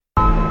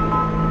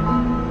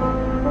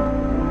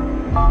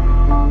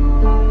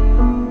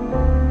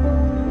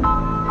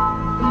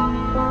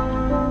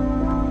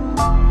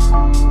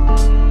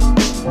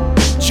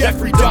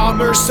Jeffrey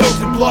Dahmer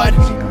soaked in blood.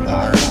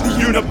 The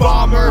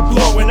Unabomber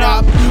blowing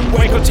up.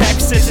 Waco,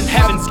 Texas and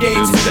Heaven's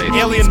Gates.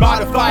 Alien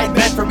modified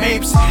men from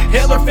apes.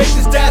 Hitler faked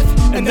his death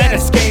and then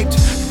escaped.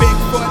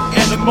 Bigfoot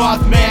and the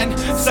Mothman.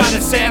 Son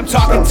of Sam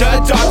talking to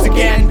dogs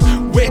again.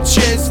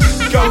 Witches,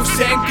 ghosts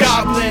and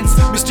goblins.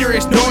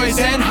 Mysterious noise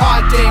and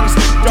hauntings.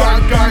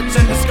 Dark arts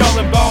and the skull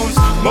and bones.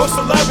 Most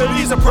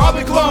celebrities are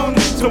probably cloned.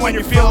 So when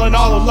you're feeling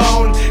all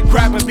alone,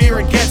 grab a beer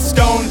and get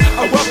stoned.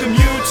 I welcome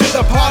you to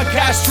the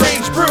podcast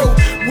Strange Brew.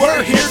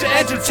 We're here to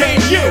entertain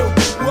you.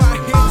 We're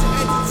here to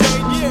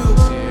entertain you.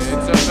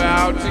 It's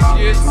about to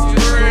get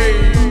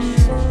strange.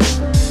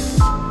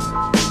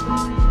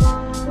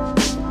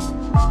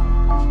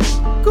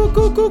 Coo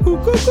coo coo coo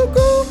coo coo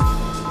coo.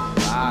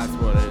 That's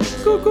what it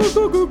is. Coo coo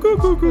coo coo coo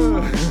coo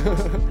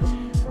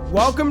coo.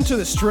 Welcome to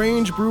the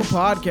Strange Brew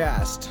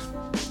podcast.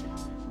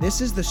 This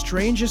is the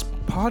strangest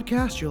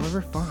podcast you'll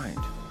ever find.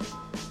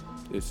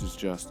 This is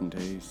Justin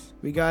Taze.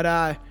 We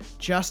got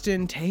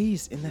Justin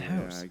Taze in the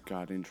Yeah, house. I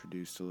got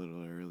introduced a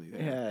little early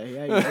there.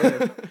 Yeah, you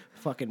did.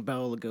 Fucking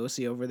Bela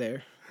Lugosi over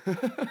there.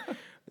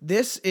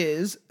 This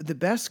is the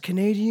best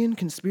Canadian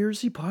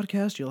conspiracy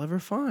podcast you'll ever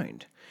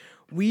find.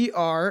 We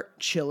are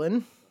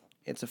chilling.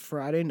 It's a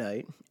Friday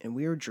night, and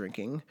we are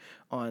drinking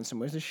on some,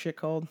 what's this shit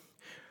called?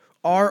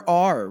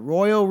 RR,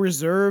 Royal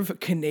Reserve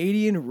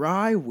Canadian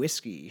Rye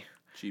Whiskey.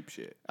 Cheap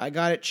shit. I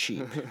got it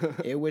cheap.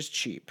 It was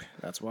cheap.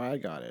 That's why I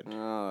got it.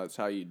 Oh, that's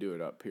how you do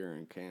it up here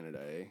in Canada,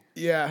 eh?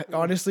 Yeah,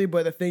 honestly,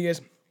 but the thing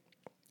is,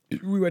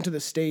 we went to the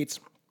States,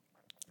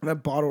 and that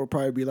bottle would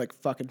probably be like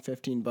fucking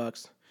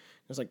 $15. It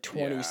was like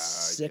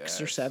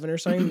 26 or 7 or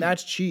something.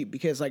 That's cheap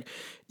because like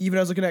even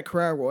I was looking at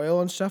Crown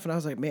Royal and stuff, and I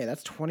was like, man,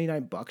 that's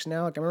 $29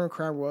 now. Like I remember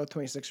Crown Royal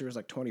 26 was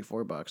like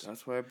 $24.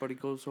 That's why everybody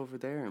goes over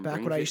there and Back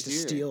brings when I it used to here.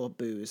 steal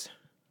booze.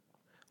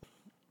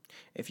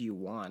 If you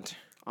want.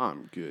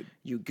 I'm good.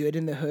 You good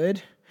in the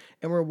hood?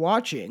 And we're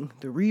watching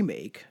the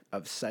remake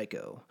of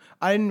Psycho.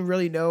 I didn't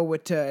really know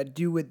what to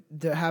do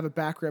to have a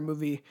background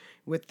movie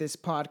with this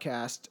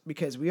podcast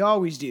because we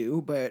always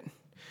do, but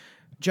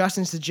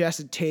Justin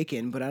suggested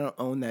Taken, but I don't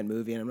own that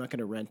movie and I'm not going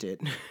to rent it.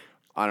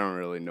 I don't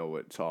really know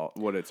what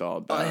it's all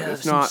about. I have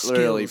It's some not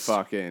really skills.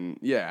 fucking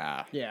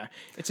yeah. Yeah.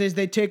 It says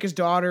they take his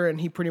daughter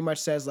and he pretty much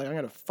says like, I'm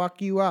going to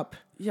fuck you up.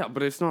 Yeah,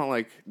 but it's not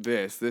like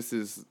this. This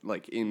is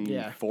like in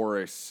Yeah.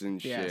 forests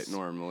and Yes. shit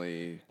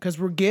normally. Because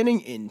we're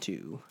getting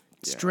into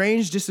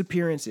Strange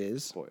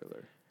Disappearances,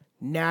 Spoiler.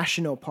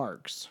 national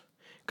parks.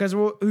 Because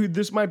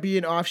this might be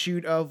an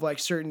offshoot of like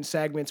certain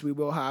segments we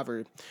will have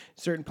or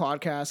certain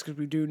podcasts because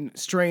we do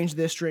strange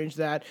this, strange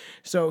that.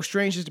 So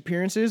strange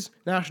disappearances,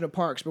 national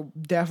parks,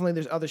 but definitely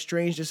there's other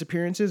strange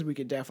disappearances we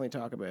could definitely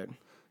talk about.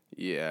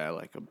 Yeah,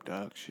 like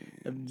abduction.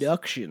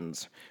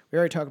 Abductions. We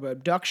already talked about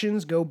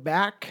abductions. Go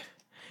back.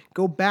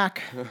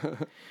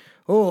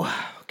 Oh,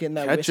 getting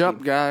that Catch whiskey.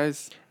 up,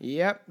 guys.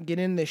 Yep, get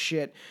in this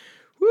shit.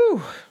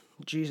 Woo.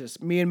 Jesus,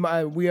 we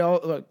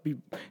all look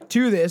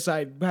to this.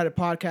 I had a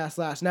podcast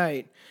last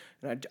night,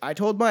 and I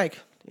told Mike,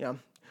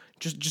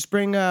 just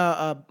bring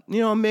a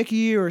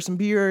Mickey or some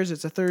beers.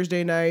 It's a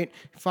Thursday night.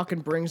 He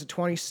fucking brings a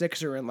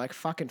 26er and like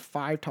fucking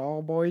 5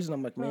 tall boys, and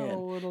I'm like,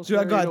 man, dude,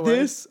 I got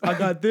this.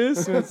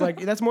 And it's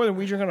like that's more than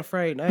we drink on a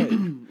Friday night.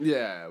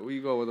 Yeah,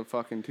 we go with a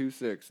fucking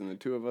 2-6, and the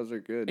two of us are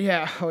good.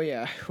 Yeah, oh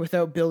yeah,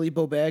 without Billy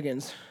Bo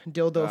Baggins,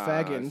 dildo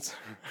faggins.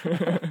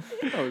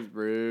 That was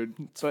rude.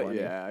 But funny.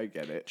 yeah, I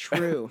get it.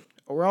 True.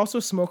 We're also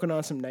smoking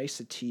on some nice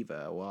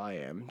sativa. Well, I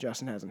am.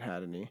 Justin hasn't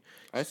had any.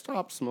 I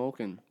stopped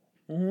smoking.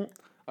 Mm-hmm.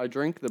 I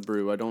drink the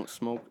brew. I don't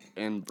smoke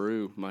and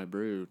brew my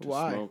brew to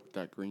Why? smoke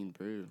that green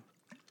brew.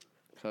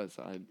 Because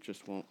I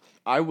just won't.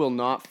 I will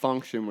not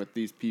function with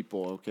these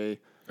people, okay?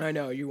 I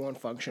know, you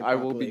won't function I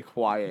properly. will be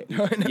quiet.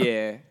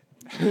 Yeah.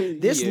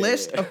 This Yeah.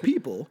 list of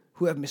people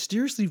who have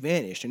mysteriously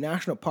vanished in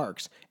national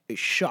parks is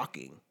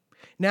shocking.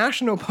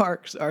 National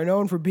parks are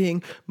known for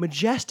being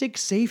majestic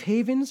safe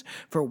havens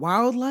for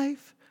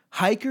wildlife,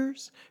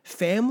 hikers,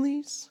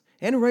 families,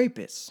 and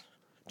rapists.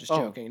 Just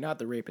joking, not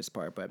the rapist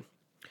part, but...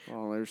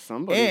 Well, there's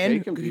somebody And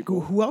taking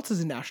people. who else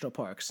is in national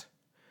parks?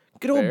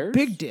 Good old Bears?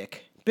 Big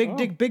Dick.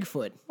 Dick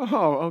Bigfoot.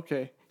 Oh,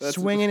 okay. That's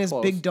Swinging his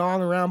close. big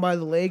dong around by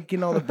the lake,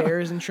 getting all the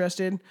bears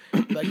interested.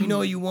 Like,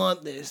 you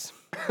want this.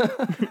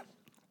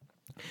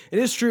 It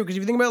is true, because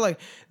if you think about, like,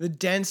 the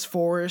dense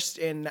forest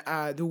and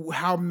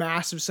how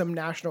massive some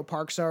national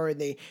parks are, and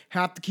they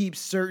have to keep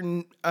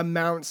certain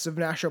amounts of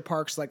national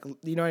parks, like,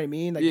 you know what I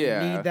mean? Like,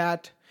 Yeah. you need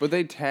that. But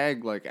they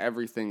tag, like,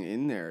 everything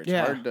in there. It's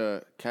hard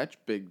to catch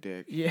Big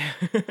Dick. Yeah.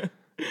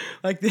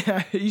 Like,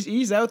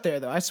 he's out there,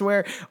 though. I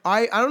swear.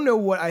 I don't know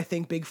what I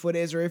think Bigfoot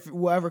is, or if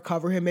we'll ever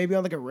cover him. Maybe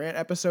on, like, a rant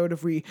episode,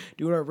 if we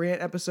do a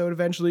rant episode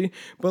eventually.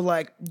 But,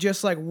 like,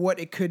 just, like, what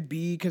it could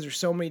be, because there's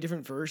so many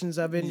different versions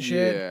of it and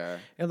shit. Yeah.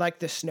 And, like,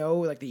 the snow,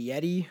 like, the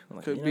Yeti.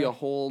 Like, Could be a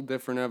whole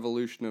different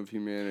evolution of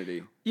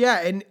humanity.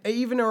 Yeah, and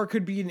even or it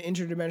could be an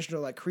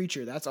interdimensional, like,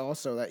 creature. That's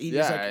also, that he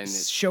just, like, and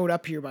showed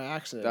up here by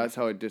accident. That's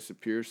how it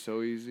disappears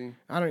so easy.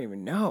 I don't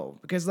even know.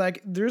 Because,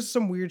 like, there's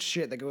some weird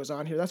shit that goes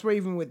on here. That's why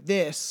even with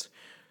this...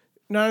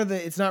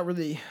 it's not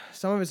really,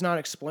 some of it's not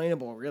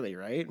explainable really,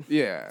 right?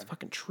 Yeah. It's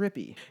fucking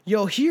trippy.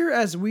 You'll hear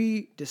as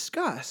we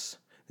discuss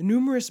the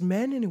numerous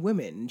men and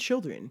women and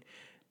children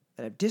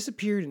that have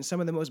disappeared in some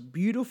of the most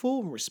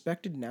beautiful and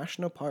respected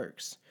national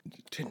parks.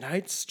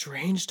 Tonight's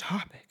strange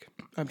topic.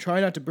 I'm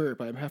trying not to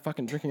burp. I'm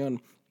fucking drinking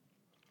on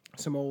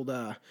some old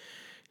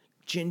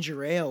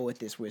ginger ale with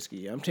this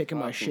whiskey. I'm taking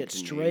my shit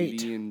straight.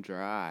 Canadian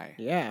dry.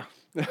 Yeah.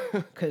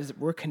 Because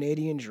we're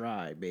Canadian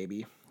dry,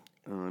 baby.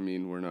 I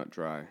mean, we're not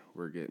dry.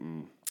 We're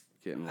getting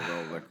a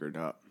little liquored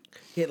up.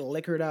 Getting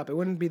liquored up. It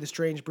wouldn't be the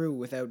Strange Brew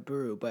without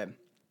brew, but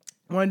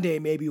one day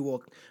maybe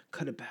we'll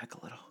cut it back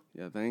a little.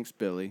 Yeah, thanks,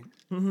 Billy.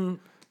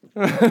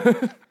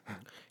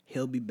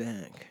 He'll be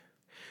back.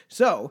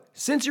 So,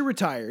 since you're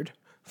retired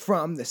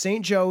from the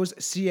St. Joe's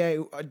CA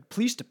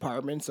Police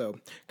Department, so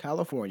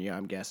California,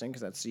 I'm guessing,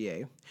 because that's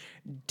CA,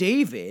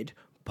 David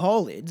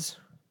Paulids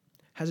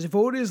has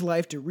devoted his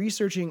life to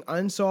researching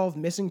unsolved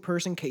missing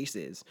person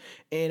cases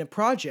in a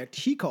project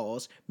he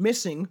calls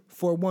Missing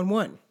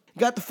 411. You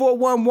got the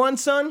 411,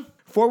 son?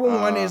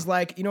 411 is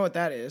like, you know what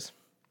that is?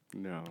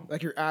 No.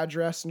 Like your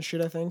address and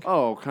shit, I think.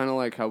 Oh, kind of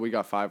like how we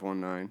got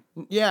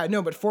 519. Yeah,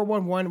 no, but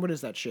 411, what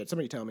is that shit?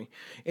 Somebody tell me.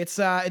 It's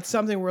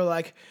something where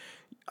like,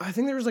 I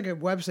think there was like a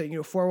website,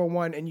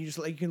 411, and you just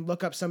like you can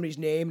look up somebody's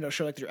name and it'll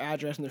show like their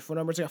address and their phone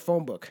number. It's like a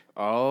phone book.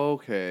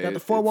 Okay. Got the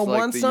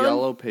 411, it's like son? the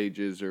yellow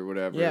pages or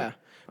whatever. Yeah.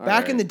 All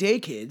Back in right. the day,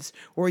 kids,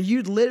 where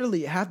you'd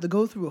literally have to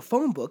go through a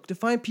phone book to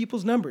find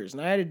people's numbers.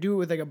 And I had to do it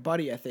with like a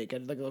buddy, I think.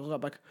 I'd like look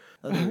up like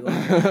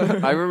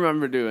I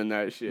remember doing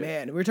that shit.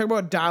 man, we were talking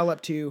about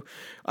dial-up too.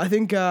 I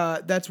think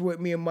that's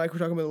what me and Mike were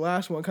talking about the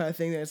last one, kind of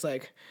thing. That it's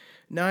like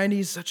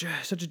 90s,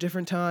 such a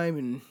different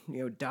time,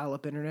 and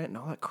dial-up internet and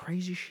all that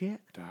crazy shit.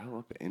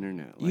 Dial-up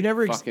internet. Like You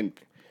never fucking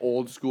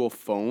old school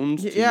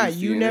phones. to Yeah, use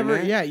the you never.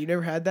 internet? Yeah, you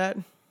never had that.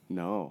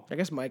 No. I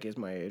guess Mike is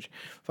my age.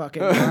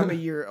 Fucking, I'm a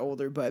year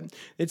older, but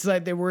it's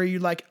like they were you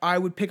like I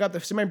would pick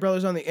up see my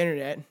brother's on the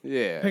internet.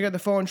 Yeah. Pick up the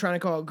phone trying to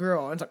call a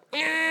girl, and it's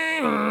like.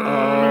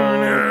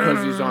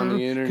 Because he's on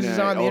the internet. Because he's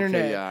on the Okay,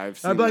 internet. Yeah, I've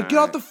seen I'd be like, that. get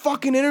off the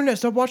fucking internet.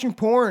 Stop watching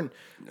porn.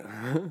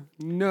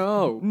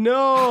 No.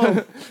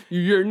 No.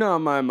 You're not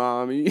my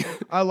mommy.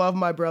 I love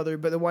my brother,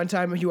 but the one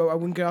time I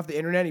wouldn't get off the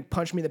internet, he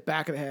punched me in the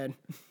back of the head.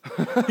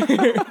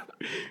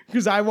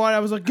 Because I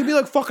was like, give me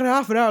like fucking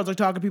half an hour. I was like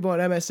talking to people on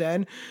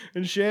MSN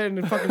and shit, and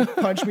then fucking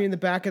punched me in the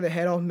back of the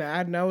head all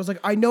mad. And I was like,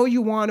 I know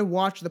you want to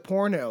watch the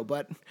porno,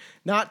 but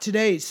not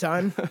today,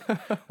 son.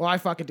 Well, I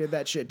fucking did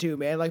that shit too,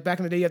 man. Like back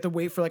in the day, you have to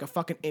wait for like a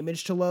fucking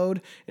image to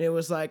load, and it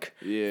was like,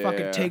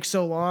 fucking takes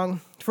so long.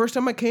 First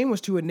time I came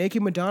was to a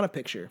naked Madonna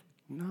picture.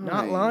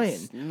 Not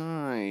lying.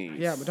 Nice.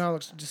 Yeah, Madonna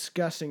looks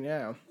disgusting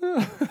now.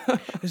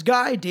 This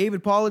guy,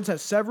 David Paulids,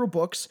 has several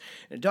books,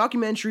 a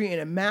documentary,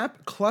 and a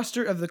map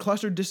cluster of the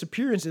clustered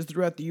disappearances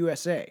throughout the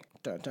USA.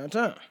 Dun, dun,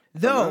 dun.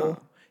 Though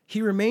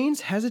he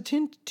remains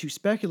hesitant to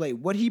speculate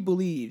what he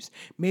believes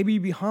may be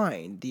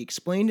behind the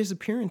explained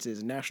disappearances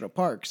in national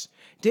parks,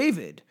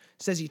 David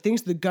says he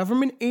thinks the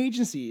government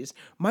agencies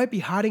might be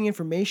hiding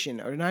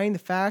information or denying the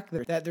fact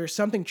that there's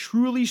something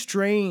truly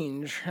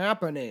strange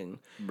happening.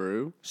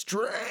 Brew?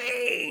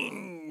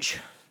 Strange.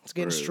 It's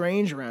getting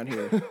strange around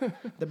here.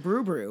 The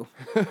brew.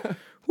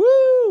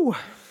 Woo!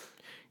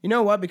 You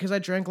know what? Because I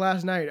drank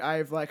last night,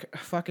 I've like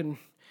fucking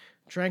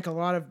drank a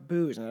lot of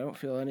booze and I don't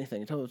feel anything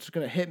until it's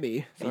gonna hit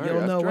me. And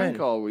you'll know I've drank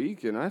when. all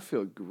week and I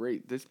feel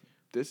great. This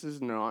is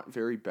not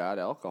very bad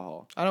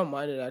alcohol. I don't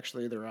mind it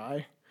actually, either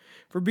I.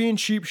 For being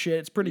cheap shit,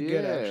 it's pretty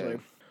good actually.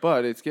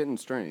 But it's getting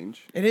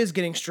strange. It is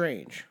getting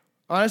strange.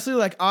 Honestly,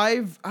 like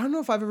I don't know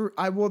if I've ever,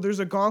 there's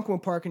a Algonquin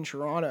Park in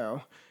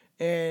Toronto,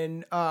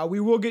 and we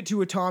will get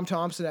to a Tom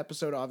Thompson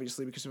episode,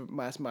 obviously, because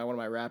that's one of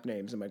my rap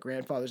names and my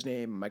grandfather's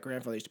name. And my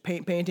grandfather used to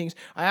paint paintings.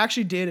 I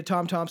actually did a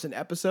Tom Thompson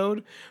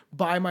episode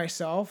by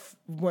myself,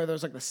 where there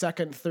was like the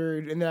second,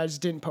 third, and then I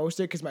just didn't post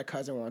it because my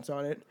cousin wants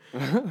on it.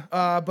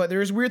 But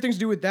there's weird things to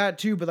do with that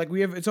too. But like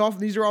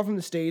these are all from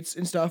the States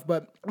and stuff.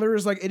 But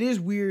there's like, it is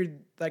weird.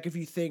 Like if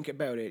you think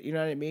about it, you know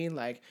what I mean?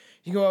 Like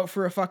you go out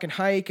for a fucking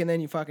hike and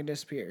then you fucking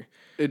disappear.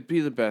 It'd be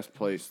the best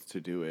place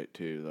to do it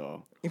too,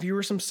 though. If you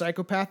were some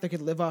psychopath that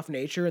could live off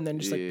nature and then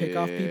just like pick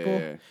off people,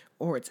 Yeah.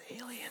 or it's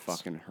aliens.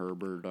 Fucking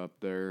Herbert up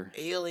there.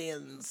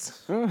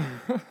 Aliens.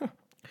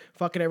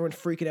 Fucking everyone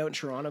freaking out in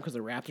Toronto because the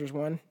Raptors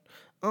won.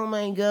 Oh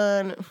my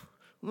god,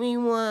 we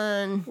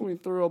won. We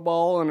threw a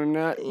ball in a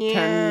net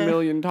 10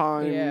 million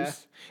times. Yeah,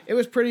 it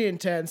was pretty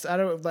intense.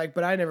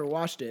 But I never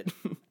watched it.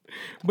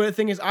 But the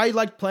thing is, I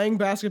like playing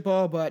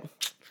basketball, but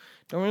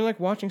don't really like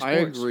watching sports. I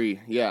agree.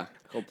 Yeah.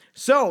 Cool.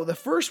 So the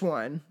first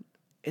one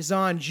is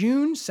on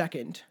June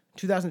 2nd,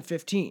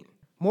 2015.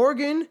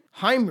 Morgan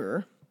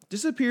Heimer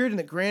disappeared in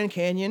the Grand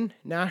Canyon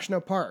National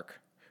Park.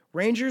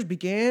 Rangers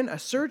began a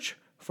search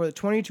for the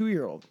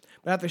 22-year-old,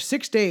 but after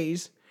 6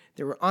 days,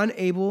 they were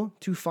unable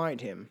to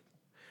find him.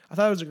 I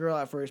thought it was a girl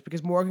at first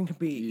because Morgan could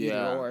be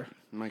either or.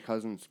 My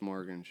cousin's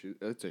Morgan.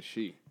 It's a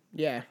she.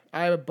 Yeah,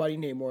 I have a buddy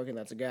named Morgan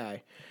that's a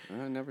guy.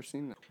 I've never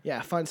seen that.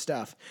 Yeah, fun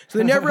stuff. So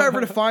they never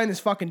ever to find this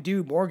fucking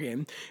dude,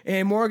 Morgan.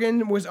 And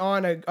Morgan was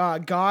on a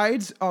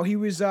guides. Oh, he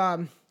was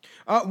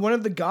One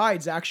of the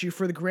guides actually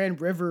for the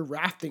Grand River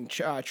rafting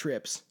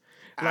trips.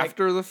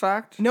 After the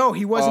fact? No,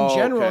 he was in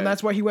general, okay. and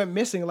that's why he went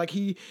missing. Like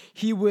he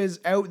was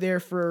out there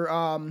for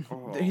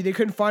they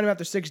couldn't find him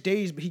after 6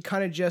 days, but he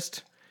kind of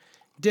just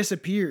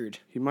disappeared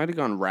He might have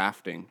gone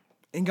rafting.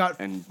 and got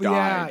And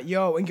yeah, died.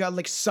 and got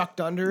like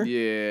sucked under.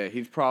 Yeah,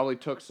 he probably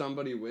took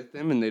somebody with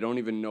him, and they don't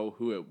even know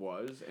who it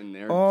was, and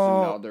there's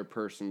another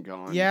person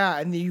gone. Yeah,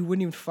 and you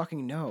wouldn't even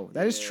fucking know.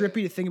 That is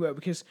trippy to think about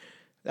because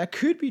that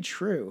could be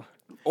true.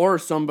 Or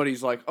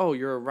somebody's like, "Oh,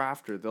 you're a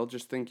rafter." They'll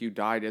just think you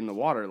died in the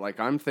water, like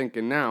I'm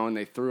thinking now, and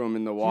they threw him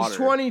in the water. He's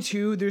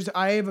 22.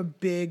 I have a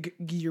big.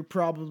 You're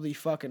probably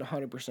fucking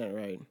 100%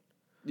 right.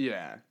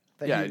 Yeah,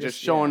 That yeah, he just just-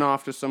 showing yeah.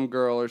 off to some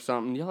girl or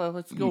something. Yeah,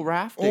 let's go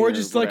rafting, Or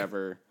just, like,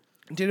 whatever.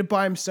 Did it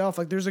by himself.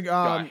 Like there's a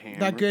that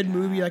hammered. good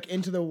movie like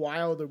Into the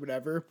Wild or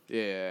whatever.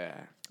 Yeah,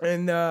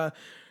 And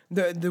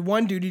the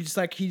one dude, he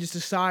just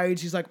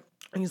decides he's like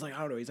I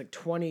don't know, he's like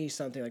 20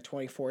 something, like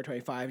 24,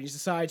 25. He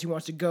decides he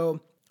wants to go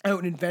out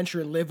and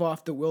adventure and live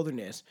off the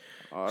wilderness.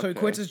 So he Okay.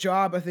 quits his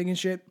job, I think, and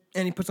shit,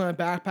 and he puts on a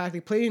backpack. They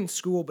played it in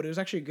school, but it was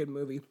actually a good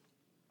movie.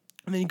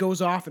 And then he goes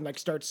off and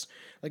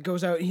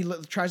goes out and he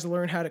tries to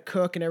learn how to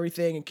cook and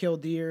everything and kill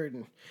deer,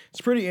 and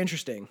it's pretty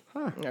interesting.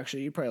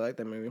 Actually, you probably like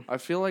that movie. I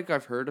feel like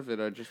I've heard of it.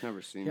 I just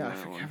never seen Yeah,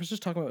 that one. I was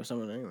just talking about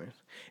someone anyways.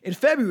 In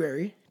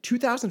February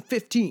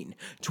 2015,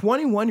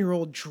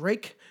 21-year-old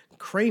Drake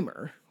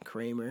Kramer,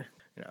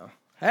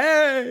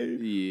 hey,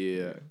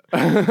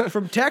 Yeah.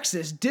 from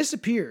Texas,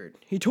 disappeared.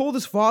 He told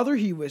his father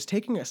he was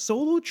taking a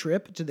solo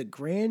trip to the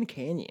Grand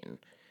Canyon.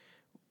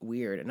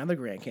 Weird, another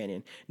Grand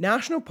Canyon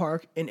National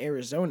Park in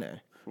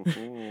Arizona,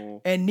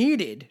 and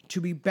needed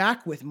to be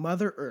back with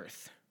Mother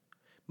Earth,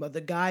 Mother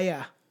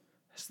Gaia.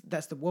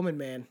 That's the woman,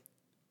 man.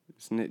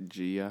 Isn't it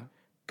Gia?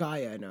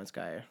 Gaia, no, it's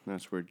Gaia.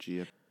 That's where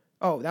Gia.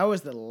 Oh, that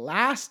was the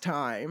last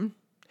time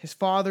his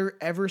father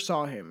ever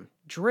saw him.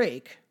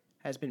 Drake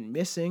has been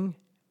missing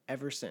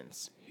ever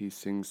since. He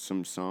sings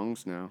some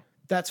songs now.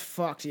 That's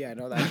fucked. Yeah, I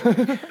know that.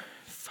 Drake.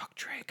 Fuck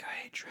Drake.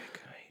 I hate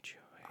Drake. I hate you.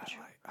 I hate you.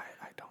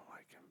 I don't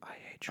like him. I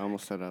hate I Drake.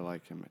 almost said I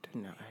like him. I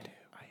didn't. No,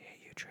 I hate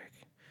you, Drake.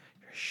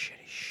 You're a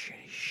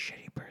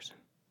shitty person.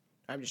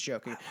 I'm just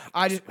joking.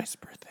 I just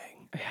whisper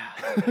thing.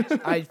 Yeah,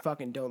 I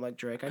fucking don't like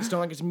Drake. I just don't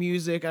like his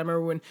music. I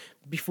remember when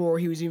before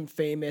he was even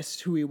famous,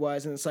 who he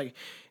was, and it's like,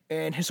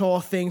 and his whole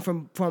thing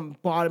from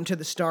bottom to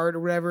the start or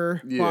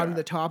whatever, bottom to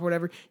the top or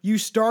whatever. You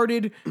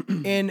started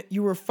and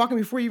you were fucking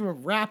before you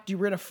even rapped. You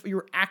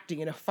were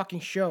acting in a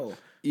fucking show.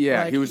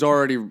 Yeah, Like, he was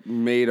already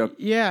made a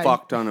Yeah,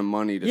 fuck ton of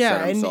money to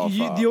set himself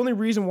up. The only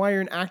reason why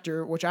you're an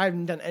actor, which I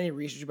haven't done any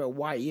research about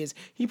why he is,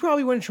 he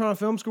probably went to Toronto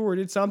Film School or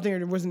did something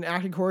or was in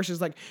acting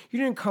courses. Like, you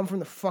didn't come from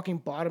the fucking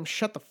bottom.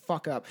 Shut the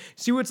fuck up.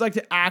 See what it's like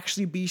to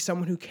actually be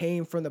someone who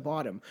came from the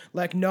bottom.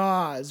 Like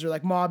Nas or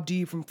like Mobb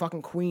Deep from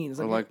fucking Queens.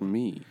 Or like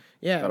me.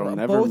 Yeah, That'll well,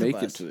 never both of make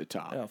it us. to the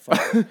top. Oh,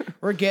 fuck.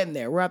 We're getting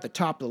there. We're at the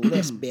top of the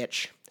list,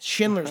 bitch.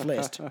 Schindler's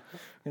List. I'm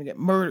gonna get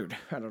murdered.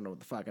 I don't know what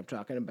the fuck I'm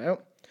talking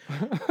about.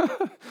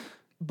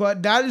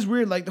 But that is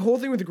weird. Like, the whole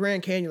thing with the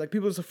Grand Canyon, like,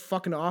 people just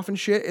fucking off and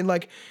shit. And,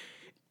 like,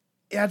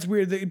 that's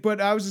weird. But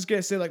I was just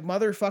gonna say, like,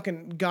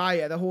 motherfucking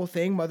Gaia, the whole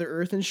thing, Mother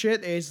Earth and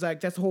shit, is, like,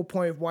 that's the whole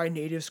point of why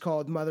natives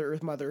called Mother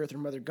Earth, or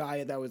Mother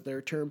Gaia, that was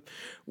their term,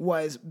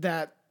 was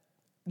that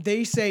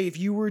they say if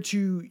you were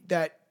to,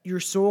 that your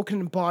soul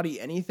can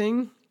embody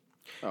anything,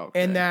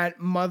 and that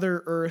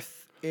Mother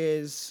Earth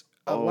is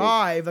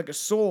alive, like a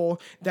soul,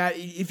 that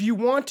if you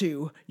want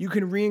to, you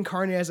can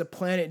reincarnate as a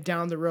planet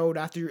down the road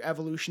after your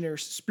evolution or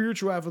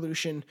spiritual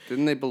evolution.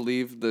 Didn't they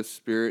believe the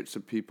spirits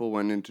of people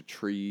went into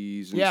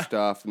trees and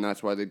stuff, and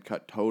that's why they'd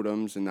cut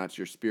totems, and that's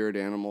your spirit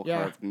animal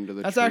carved into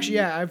the That's tree?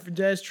 actually,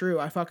 that's true.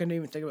 I fucking didn't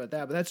even think about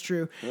that, but that's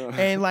true.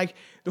 And, like,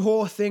 the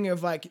whole thing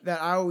of, like,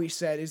 that I always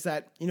said is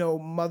that, you know,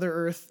 Mother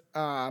Earth,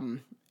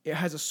 it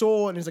has a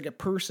soul and is like a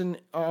person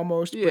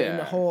almost, but in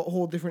a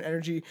whole different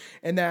energy.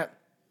 And that,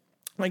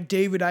 like,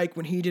 David Icke,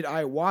 when he did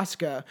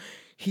ayahuasca,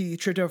 he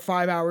tripped out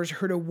 5 hours,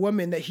 heard a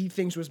woman that he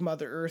thinks was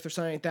Mother Earth or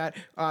something like that,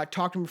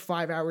 talked to him for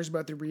 5 hours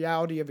about the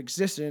reality of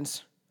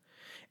existence,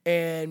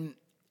 and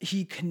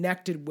he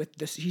connected with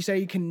this. He said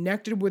he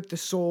connected with the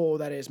soul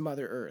that is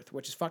Mother Earth,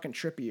 which is fucking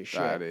trippy as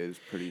shit. That is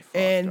pretty fucked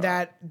and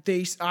up.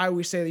 that I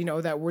always say, you know,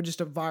 that we're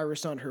just a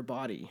virus on her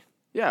body.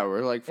 Yeah,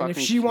 we're like fucking And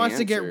if she wants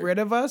to get cancer. rid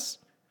of us,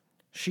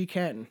 she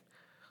can.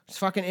 It's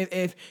fucking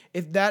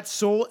if that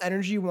soul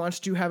energy wants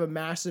to have a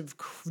massive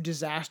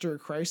disaster or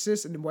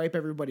crisis and wipe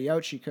everybody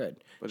out, she could.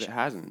 But it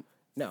hasn't.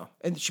 No,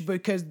 and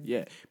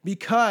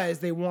because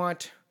they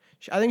want.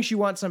 I think she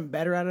wants something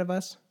better out of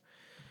us.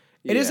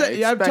 It is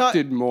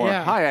expected more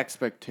high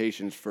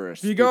expectations for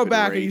us. If you go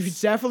back, you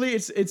definitely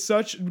it's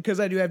such,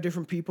 because I do have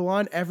different people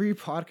on every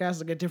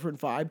podcast, like a different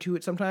vibe to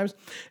it sometimes,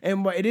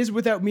 and it is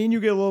without me and you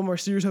get a little more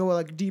serious talking about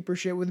like deeper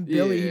shit with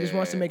Billy. He just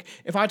wants to make.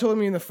 If I told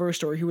him in the first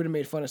story, he would have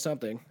made fun of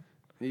something.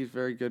 He's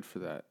very good for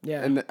that.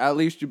 Yeah, and at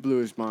least you blew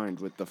his mind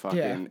with the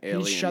fucking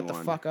alien he shut one.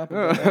 the fuck up.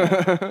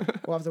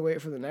 We'll have to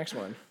wait for the next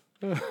one.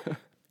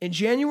 In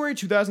January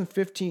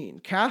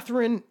 2015,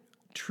 Catherine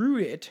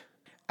Truitt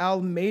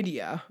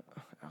Almeida,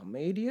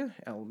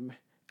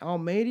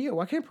 Almedia?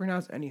 Well, I can't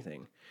pronounce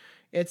anything.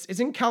 It's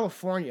in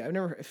California. I've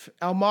never...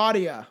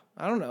 Almadia.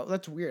 I don't know.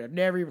 That's weird. I've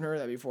never even heard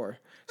of that before.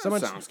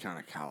 That sounds kind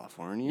of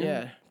Californian.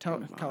 Yeah.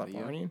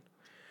 Californian.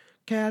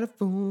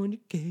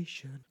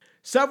 Californication.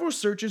 Several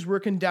searches were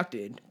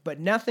conducted, but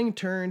nothing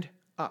turned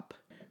up.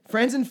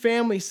 Friends and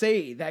family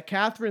say that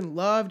Catherine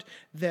loved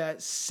the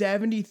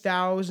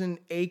 70,000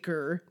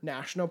 acre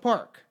national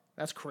park.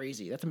 That's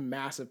crazy. That's a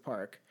massive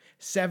park.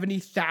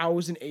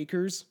 70,000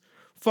 acres.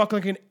 Fuck,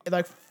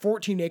 like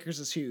 14 acres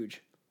is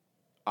huge.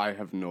 I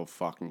have no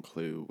fucking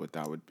clue what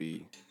that would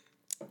be.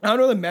 I don't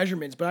know the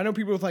measurements, but I know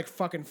people with like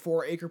fucking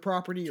 4 acre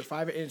property or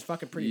 5. It's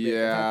fucking pretty big.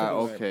 Yeah,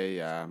 okay,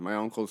 yeah. My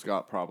uncle's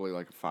got probably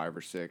like a 5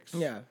 or 6.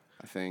 Yeah.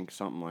 I think,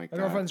 something like My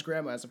that. girlfriend's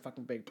grandma has a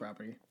fucking big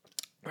property.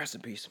 Rest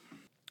in peace.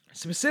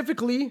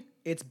 Specifically,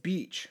 it's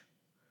beach.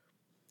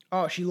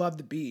 Oh, she loved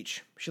the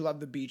beach. She loved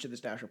the beach of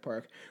this national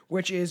park,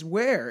 which is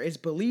where it's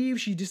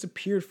believed she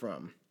disappeared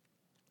from.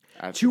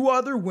 2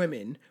 other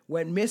women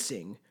went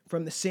missing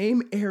from the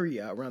same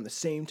area around the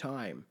same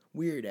time.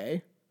 Weird, eh?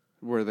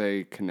 Were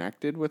they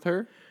connected with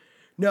her?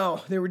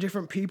 No, they were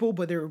different people,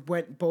 but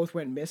both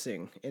went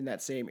missing in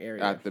that same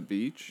area. At the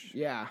beach?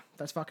 Yeah,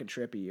 that's fucking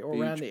trippy. Or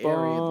beach around the bum,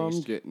 area at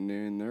least. Getting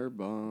in their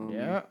bum.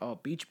 Yeah, oh,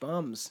 beach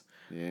bums.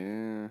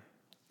 Yeah.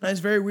 That's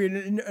very weird.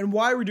 And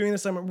why we're doing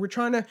this, we're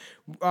trying to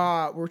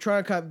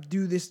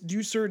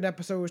do certain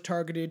episodes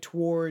targeted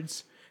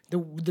towards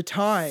the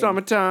time.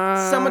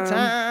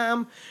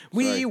 Summertime.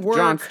 We work.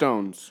 John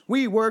Stones.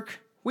 We work.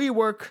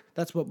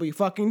 That's what we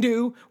fucking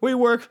do. We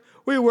work.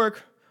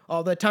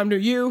 All the time to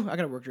you. I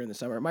gotta work during the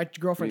summer. My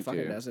girlfriend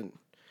fucking doesn't.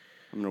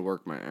 I'm gonna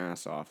work my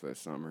ass off this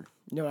summer.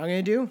 You know what I'm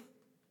gonna do?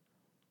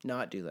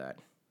 Not do that.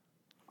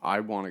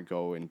 I want to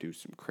go and do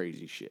some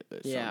crazy shit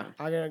this summer.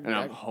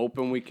 I'm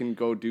hoping we can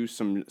go do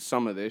some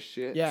of this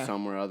shit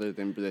somewhere other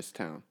than this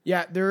town.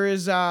 Yeah, there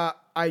is. I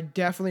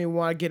definitely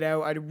want to get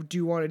out. I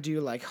do want to do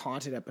like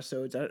haunted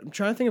episodes. I'm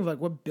trying to think of like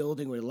what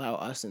building would allow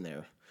us in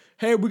there.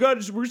 Hey, we're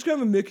just gonna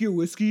have a Mickey of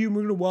whiskey and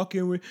we're gonna walk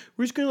in. We're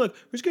just gonna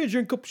drink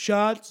a couple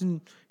shots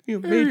and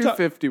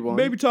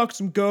maybe talk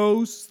some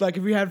ghosts. Like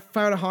if we had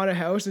found a haunted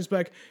house and it's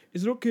like,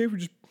 is it okay if we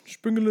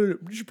just bring a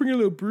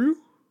little brew?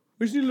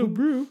 We just need a little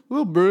brew. A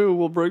little brew.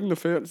 We'll bring the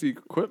fancy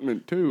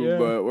equipment too,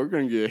 but we're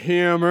gonna get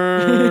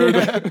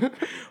hammered.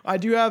 I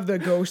do have the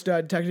ghost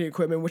detecting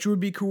equipment, which would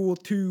be cool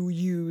to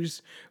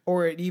use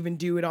or even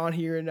do it on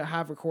here and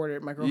have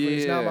recorded. My girlfriend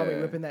is not about me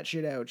whipping that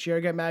shit out. She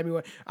already got mad at me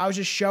when I was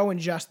just showing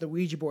the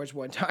Ouija boards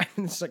one time,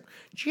 and it's like,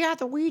 she had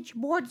the Ouija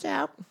boards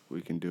out.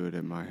 We can do it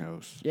at my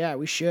house. Yeah,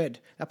 we should.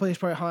 That place is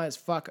probably haunted as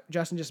fuck.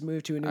 Justin just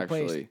moved to a new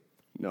place. Actually,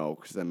 no,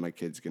 because then my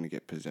kid's gonna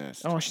get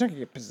possessed. Oh, she's not gonna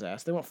get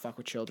possessed. They won't fuck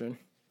with children.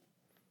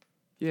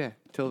 Yeah,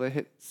 till they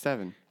hit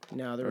 7.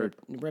 No, the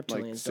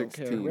reptilians don't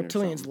care. Like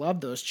Reptilians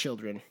love those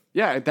children.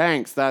 Yeah,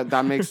 thanks.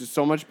 That makes it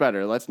so much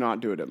better. Let's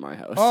not do it at my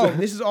house. Oh,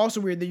 this is also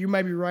weird that you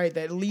might be right.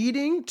 That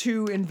leading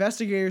to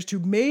investigators to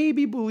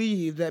maybe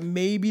believe that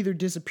maybe their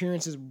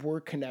disappearances were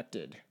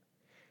connected.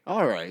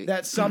 All right.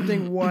 That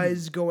something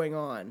was going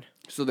on.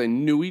 So they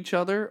knew each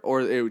other,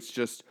 or it was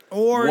just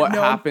what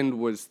happened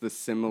was the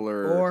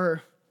similar...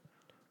 Or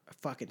a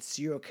fucking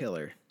serial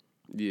killer.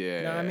 Yeah.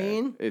 You know what I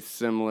mean? It's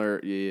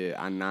similar. Yeah,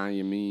 I know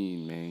you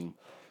mean, man.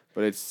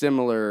 But it's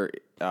similar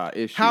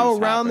issues. How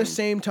around the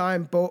same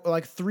time,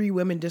 3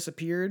 women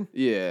disappeared?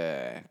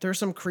 Yeah. There's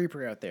some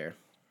creeper out there.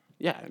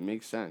 Yeah, it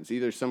makes sense.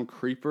 Either some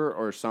creeper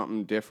or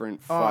something different.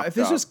 If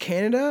this was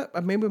Canada,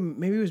 maybe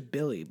it was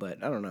Billy,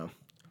 but I don't know.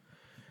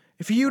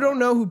 If you don't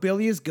know who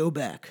Billy is, go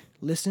back.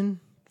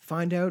 Listen,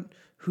 find out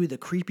who the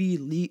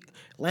creepy,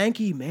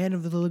 lanky man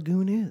of the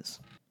lagoon is.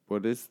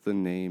 What is the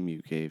name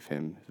you gave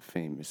him, the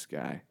famous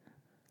guy?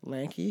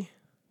 Lanky?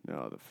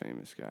 No, the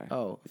famous guy.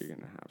 Oh. You're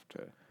going to have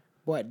to...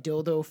 What,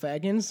 Dildo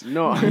Faggins?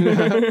 No.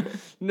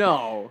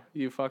 No.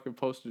 You fucking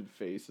posted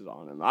faces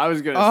on him. I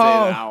was going to say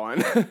that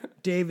one.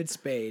 David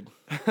Spade.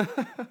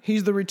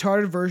 He's the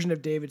retarded version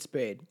of David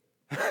Spade.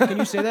 Can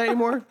you say that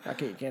anymore?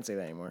 Okay, you can't say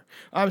that anymore.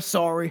 I'm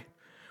sorry.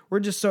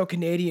 We're just so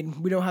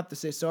Canadian. We don't have to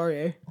say sorry,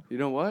 eh? You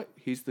know what?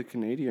 He's the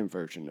Canadian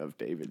version of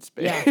David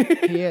Spade. Yeah,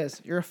 he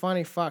is. You're a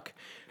funny fuck.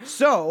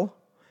 So,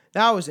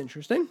 that was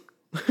interesting.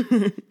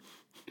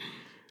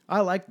 I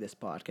like this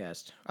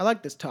podcast. I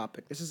like this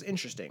topic. This is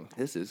interesting.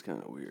 This is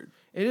kind of weird.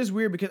 It is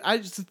weird because I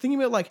just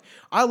thinking about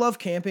I love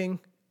camping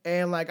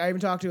and I even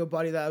talked to a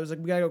buddy that I was like,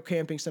 we gotta go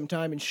camping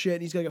sometime and shit.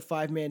 And he's got a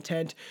 5-man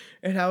tent,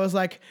 and I was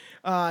like,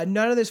 none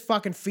of this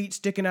fucking feet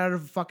sticking out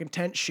of a fucking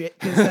tent shit.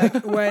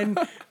 Because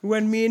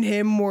when me and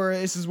him were,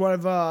 this is one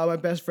of my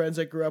best friends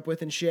I grew up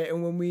with and shit.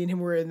 And when we and him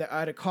were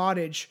at a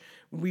cottage,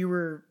 we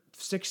were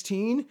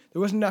 16.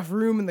 There wasn't enough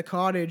room in the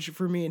cottage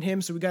for me and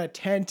him, so we got a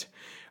tent.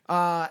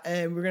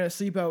 And we're gonna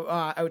sleep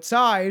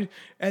outside,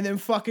 and then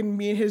fucking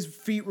me and his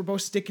feet were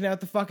both sticking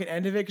out the fucking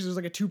end of it because it was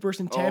like a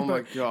 2-person tent,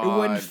 but it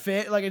wouldn't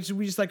fit.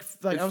 We just I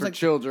was for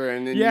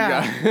children, and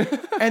yeah, you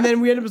got and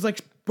then we ended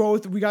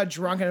up we got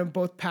drunk and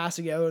both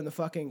passing out on the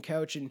fucking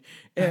couch, and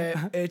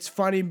it's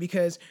funny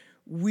because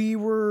we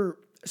were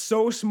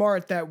so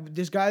smart that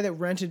this guy that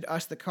rented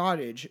us the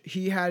cottage,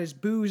 he had his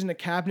booze in a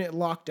cabinet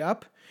locked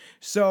up.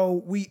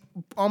 So we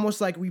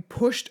almost like we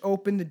pushed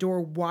open the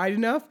door wide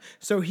enough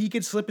so he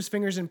could slip his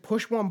fingers and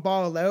push one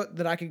bottle out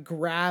that I could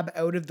grab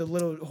out of the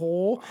little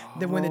hole.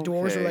 Then when the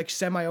doors were like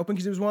semi-open,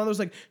 because it was one of those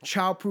like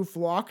child-proof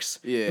locks,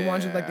 the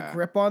ones with like the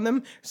grip on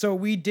them. So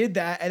we did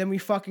that, and then we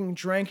fucking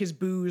drank his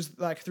booze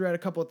like throughout a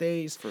couple of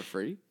days for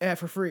free. Yeah,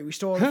 for free. We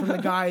stole it from the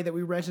guy that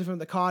we rented from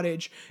the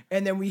cottage,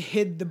 and then we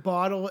hid the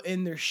bottle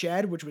in their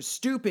shed, which was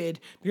stupid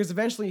because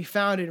eventually he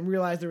found it and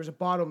realized there was a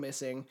bottle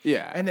missing.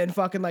 Yeah, and then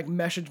fucking like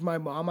messaged my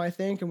mom, I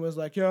think, and was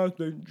like, "Yeah,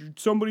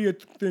 somebody at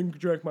the thing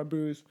drank my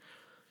booze."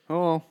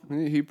 Oh,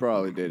 he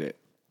probably did it.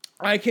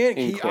 I can't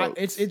keep.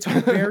 It's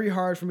very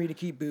hard for me to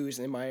keep booze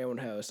in my own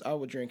house. I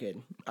will drink it.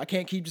 I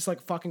can't keep just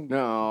like fucking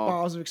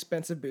bottles of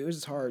expensive booze.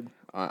 It's hard.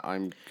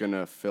 I'm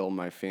gonna fill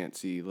my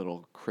fancy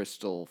little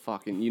crystal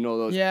fucking,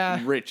 those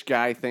rich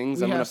guy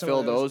things. I'm gonna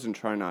fill those and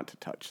try not to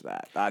touch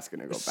that. That's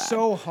gonna go bad.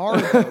 So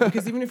hard though,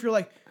 because even if you're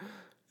like,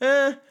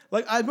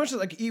 like as much as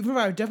like even if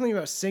I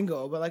was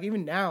single, but like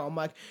even now I'm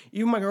like,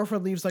 even my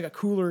girlfriend leaves like a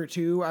cooler or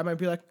two, I might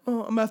be like,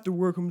 oh, I'm after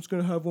work, I'm just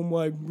gonna have one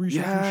while I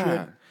research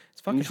shit. It's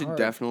fucking you should hard.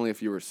 Definitely,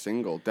 if you were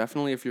single,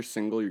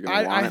 you're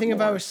gonna. I think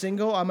if I was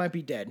single, I might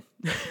be dead.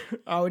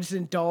 I would just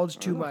indulge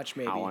too much,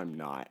 maybe. How I'm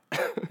not.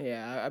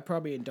 Yeah, I'd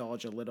probably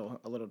indulge a little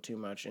too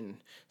much in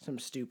some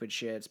stupid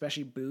shit,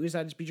 especially booze.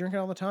 I'd just be drinking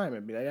all the time.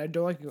 I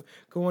don't like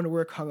going to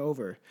work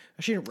hungover.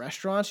 Especially in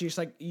restaurants,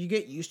 you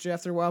get used to it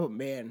after a while. But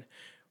man,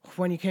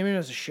 when you came in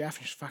as a chef,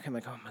 you're just fucking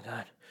like, oh my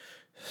god,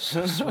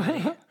 so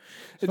sweaty.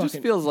 It just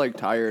feels like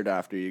tired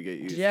after you get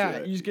used to it. Yeah,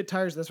 you just get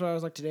tired. That's what I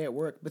was like today at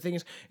work. The thing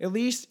is, at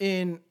least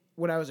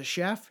when I was a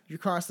chef, you're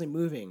constantly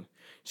moving.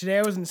 Today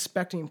I was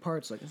inspecting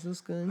parts. Like, is this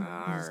good?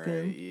 Is this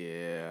good?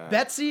 Yeah.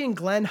 Betsy and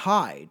Glenn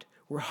Hyde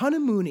were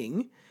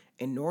honeymooning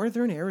in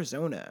northern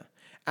Arizona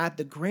at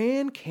the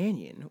Grand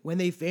Canyon when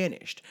they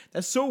vanished.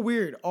 That's so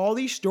weird. All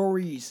these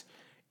stories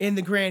in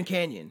the Grand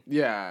Canyon.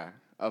 Yeah.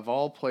 Of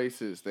all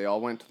places, they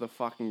all went to the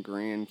fucking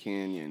Grand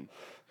Canyon.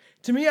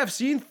 To me, I've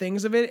seen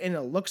things of it and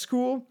it looks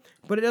cool,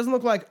 but it doesn't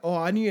look like, oh,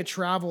 I need to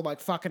travel like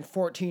fucking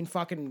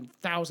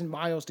 14,000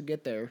 miles to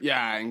get there.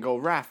 Yeah, and go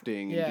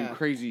rafting and do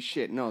crazy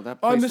shit. No,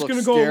 that place I'm just looks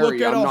gonna scary. go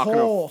look at I'm a not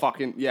hole. gonna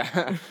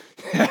fucking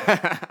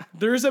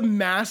There's a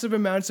massive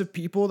amounts of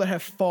people that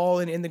have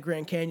fallen in the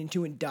Grand Canyon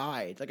too and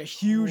died, like a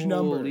huge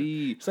number.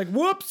 It's like,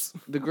 whoops.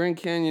 The Grand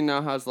Canyon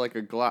now has like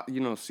a glass,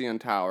 CN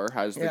Tower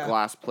has the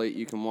glass plate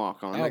you can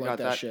walk on. I like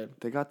that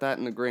shit. They got that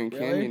in the Grand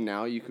Canyon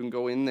now. You can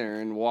go in there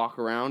and walk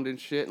around and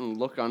shit and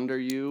look under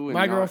you. And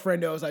my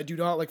girlfriend knows I do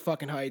not like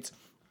fucking heights.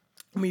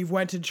 We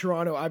went to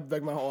Toronto. I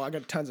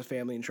got tons of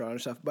family in Toronto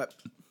and stuff, but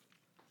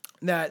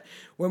that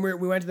when we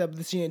went to the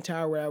CN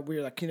Tower where we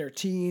were like in our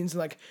teens,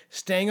 like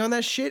staying on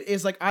that shit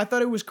is like, I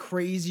thought it was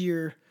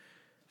crazier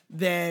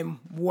than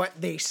what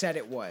they said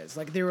it was.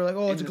 Like they were like,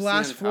 oh, it's a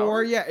glass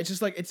floor. Yeah, it's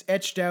just like it's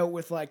etched out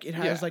with like it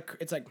has like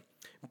it's like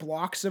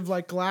blocks of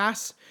like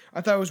glass.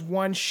 I thought it was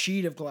one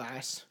sheet of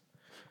glass.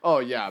 Oh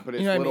yeah, but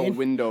it's little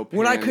window panes.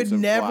 What I could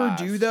never glass.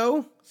 do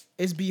though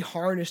is be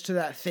harnessed to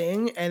that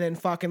thing and then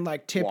fucking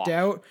like tipped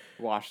out.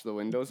 Wash the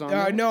windows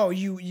on. No,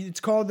 it's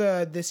called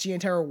the CN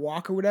Tower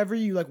walk or whatever.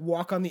 You like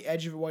walk on the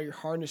edge of it while you're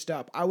harnessed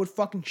up. I would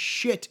fucking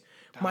shit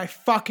my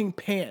fucking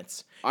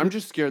pants. I'm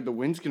just scared the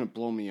wind's gonna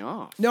blow me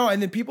off. No,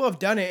 and then people have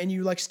done it, and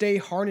you like stay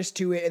harnessed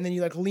to it, and then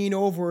you like lean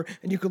over,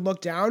 and you can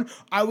look down.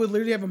 I would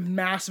literally have a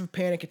massive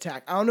panic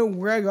attack. I don't know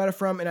where I got it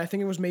from, and I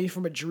think it was maybe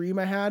from a dream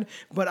I had.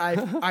 But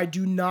I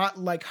do not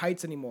like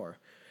heights anymore.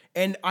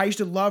 And I used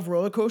to love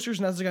roller coasters,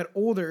 and as I got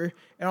older,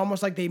 and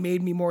almost like they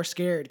made me more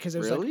scared because it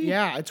was like,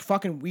 yeah, it's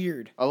fucking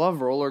weird. I love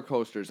roller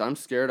coasters. I'm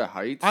scared of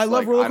heights. I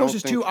love roller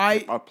coasters too.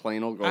 A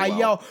plane will go. I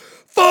yell,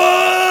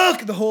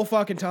 "Fuck!" the whole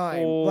fucking time.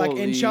 Holy. Like,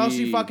 and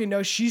Chelsea fucking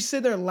knows. She's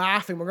sitting there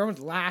laughing. My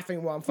girlfriend's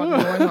laughing while I'm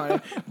fucking going on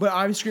it, but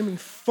I'm screaming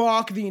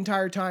 "fuck" the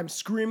entire time,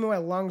 screaming my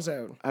lungs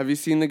out. Have you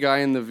seen the guy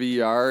in the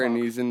VR and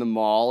he's in the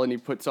mall and he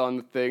puts on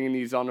the thing and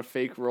he's on a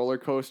fake roller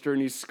coaster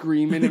and he's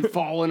screaming and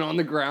falling on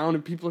the ground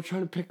and people are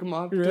trying to pick him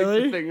up, take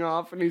the thing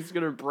off, and he's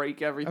gonna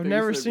break everything. I've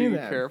never so seen be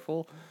that.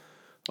 Careful.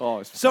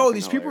 Oh, so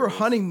these people were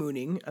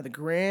honeymooning at the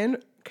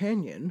Grand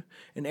Canyon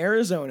in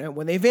Arizona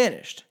when they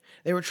vanished.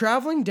 They were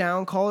traveling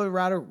down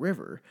Colorado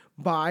River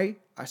by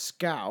a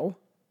scow.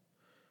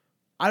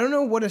 I don't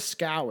know what a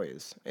scow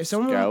is. Is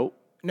someone? Scout?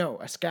 No,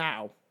 a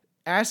scow.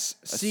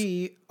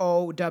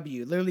 SCOW.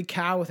 Literally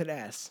cow with an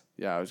S.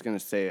 Yeah, I was gonna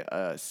say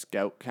a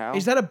scout cow.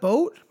 Is that a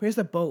boat? Where's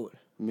the boat?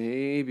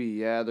 Maybe,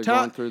 yeah. They're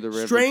going through the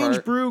river.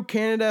 Strange Brew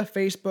Canada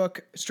Facebook,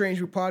 Strange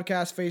Brew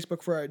Podcast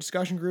Facebook for our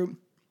discussion group.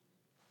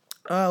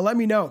 Let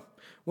me know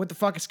what the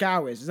fuck a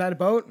scow is. Is that a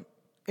boat?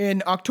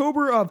 In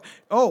October of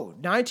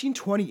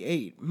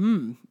 1928.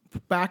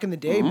 Back in the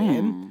day,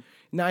 man.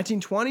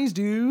 1920s,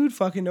 dude.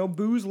 Fucking no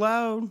booze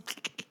allowed.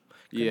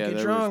 Yeah,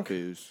 there was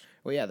booze.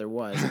 Well, yeah, there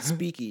was. It's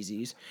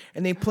speakeasies.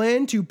 And they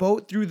planned to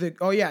boat through the...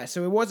 Oh, yeah,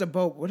 so it was a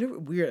boat. What a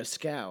weird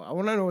scow. I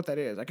want to know what that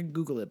is. I could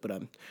Google it, but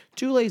I'm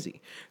too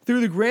lazy. Through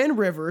the Grand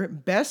River,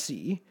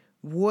 Bessie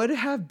would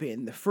have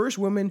been the first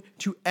woman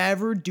to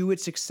ever do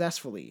it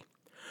successfully.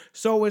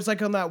 So it's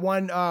like on that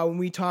one when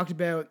we talked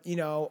about, you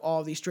know,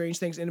 all these strange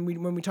things, and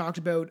when we talked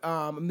about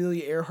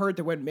Amelia Earhart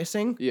that went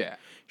missing. Yeah.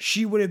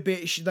 She would have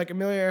been, like,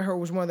 Amelia Earhart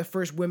was one of the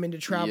first women to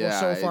travel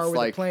so far with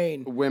a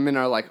plane. Women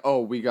are like,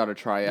 oh, we got to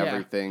try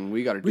everything.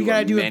 We got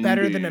to do it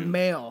better than a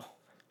male.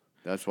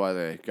 That's why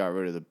they got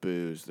rid of the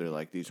booze. They're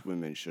like, these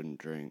women shouldn't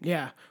drink.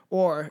 Yeah.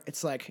 Or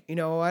it's like, you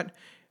know what?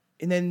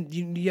 And then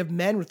you have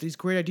men with these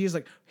great ideas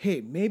like, hey,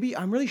 maybe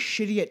I'm really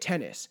shitty at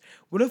tennis.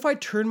 What if I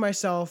turn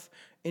myself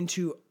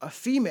into a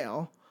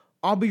female?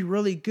 I'll be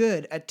really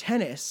good at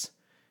tennis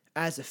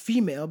as a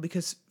female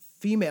because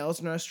females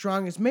are not as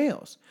strong as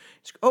males.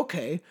 It's like,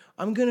 okay,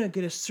 I'm going to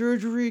get a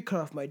surgery, cut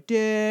off my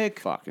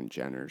dick. Fucking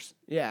Jenners.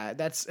 Yeah,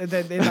 that's,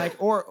 they like,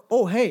 or,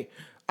 oh, hey,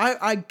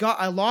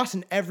 I lost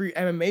in every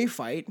MMA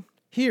fight.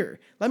 Here,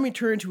 let me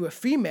turn into a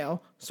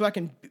female so I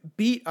can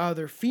beat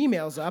other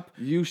females up.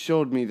 You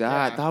showed me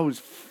that. Yeah. That was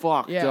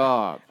fucked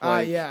up.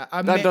 Like,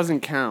 that doesn't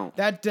count.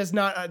 That does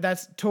not.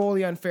 That's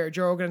totally unfair.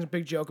 Joe Rogan has a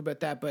big joke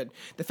about that, but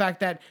the fact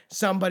that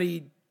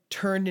somebody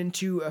turned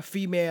into a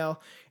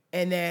female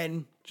and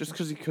then just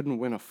because he couldn't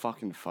win a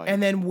fucking fight,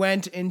 and then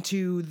went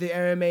into the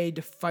MMA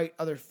to fight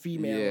other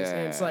females,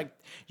 and it's like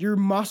your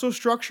muscle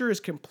structure is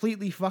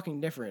completely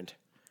fucking different.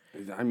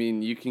 I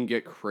mean, you can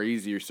get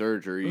crazier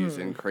surgeries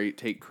and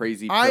take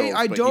crazy pills.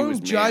 I but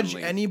don't judge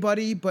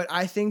anybody, but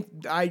I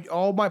think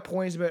all my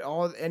points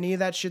about any of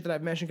that shit that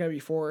I've mentioned kind of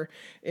before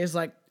is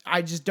like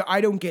I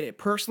don't get it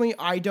personally.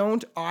 I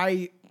don't.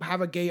 I have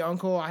a gay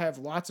uncle. I have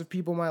lots of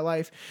people in my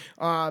life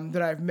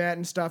that I've met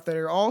and stuff that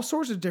are all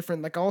sorts of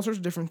different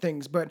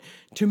things. But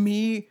to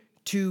me,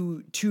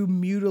 to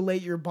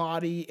mutilate your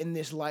body in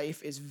this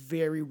life is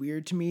very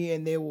weird to me,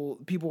 and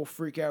people will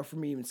freak out for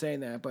me even saying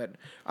that. But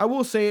I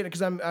will say it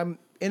because I'm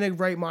in a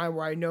right mind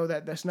where I know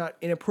that that's not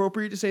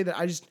inappropriate to say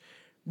that.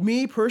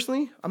 Me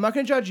personally, I'm not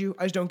gonna judge you.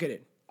 I just don't get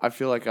it. I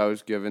feel like I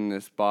was given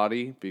this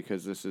body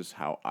because this is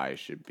how I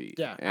should be.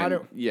 Yeah,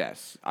 and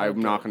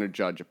I'm not gonna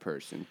judge a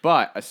person,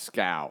 but a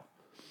scow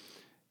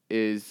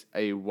is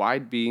a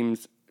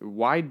wide-beamed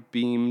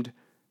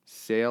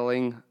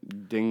sailing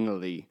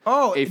dinghy.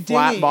 Oh, a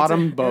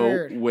flat-bottom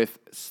boat with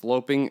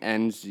sloping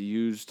ends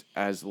used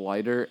as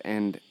lighter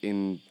and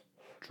in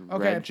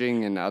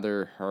dredging and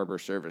other harbor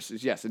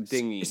services. Yes, a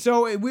dinghy.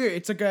 So weird.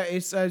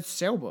 It's a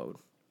sailboat.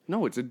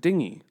 No, it's a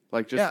dinghy.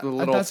 Like just the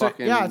little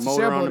fucking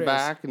motor on the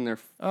back, and they're.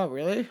 Oh,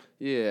 really?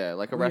 Yeah,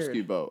 like a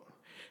rescue boat.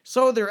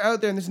 So they're out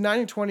there, and this is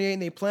 1928,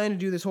 and they plan to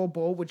do this whole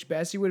boat, which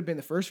Bessie would have been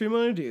the first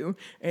female to do,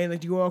 and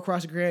like to go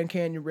across the Grand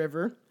Canyon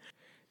River.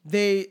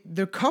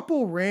 The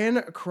couple ran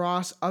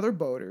across other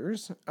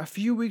boaters a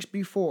few weeks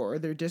before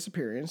their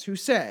disappearance who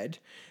said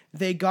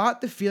they got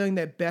the feeling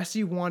that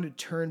Bessie wanted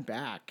to turn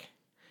back,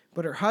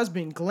 but her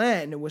husband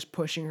Glenn was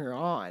pushing her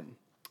on.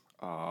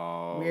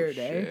 Oh, weird,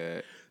 shit.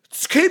 eh?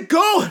 Just keep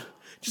going!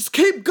 Just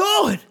keep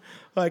going!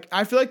 Like,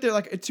 I feel like they're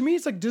like, to me,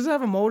 it's like, does it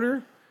have a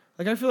motor?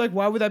 Like, I feel like,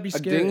 why would that be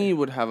scary? A dinghy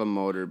would have a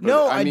motor, but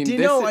no, I mean, I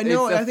know.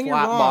 I think you're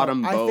wrong.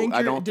 Bottom boat.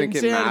 I don't think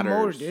it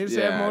matters. Did it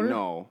say a motor?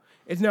 No.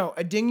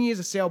 A dinghy is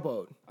a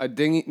sailboat. A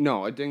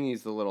dinghy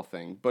is the little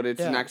thing, but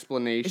it's an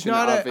explanation it's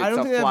not of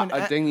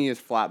a dinghy is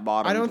flat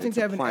bottom. I don't think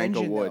they have an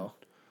engine though.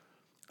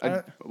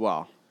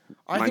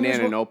 My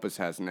Nana Opus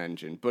has an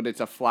engine, but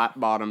it's a flat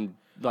bottom.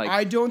 Like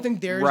I don't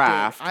think there's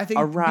raft. I think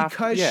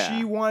because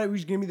she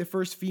was gonna be the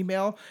first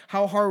female.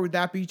 How hard would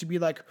that be to be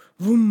like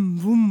vroom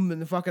vroom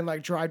and the fucking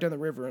like drive down the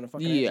river in a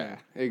fucking engine? Yeah,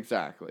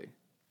 exactly.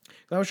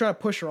 I was trying to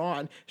push her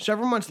on.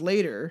 Several months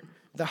later,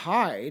 the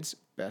Hydes,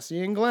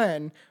 Bessie and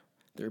Glenn,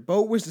 their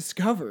boat was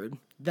discovered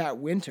that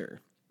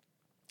winter.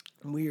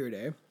 Weird,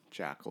 eh?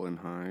 Jacqueline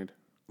Hyde.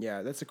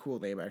 Yeah, that's a cool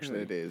name, actually.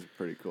 It is a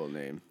pretty cool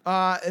name.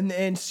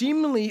 And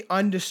seemingly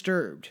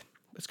undisturbed.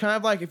 It's kind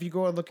of like if you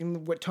go and look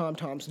in what Tom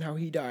Thompson, how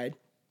he died.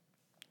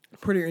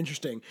 Pretty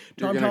interesting.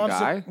 You're gonna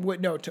die?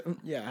 One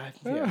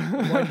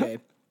day.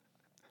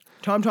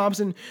 Tom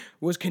Thompson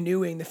was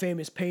canoeing, the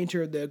famous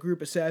painter of the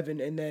Group of Seven,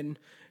 and then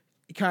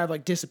he kind of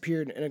like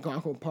disappeared in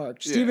Algonquin Park.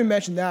 Just even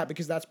mention that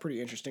because that's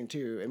pretty interesting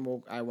too,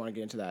 and I want to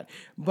get into that.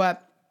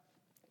 But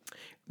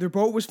their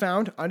boat was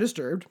found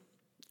undisturbed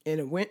in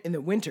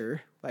the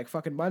winter, like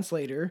fucking months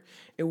later.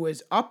 It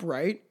was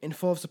upright and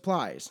full of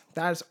supplies.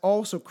 That is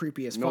also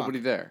creepy as fuck. Nobody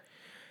there.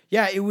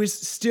 Yeah, it was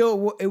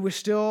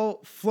still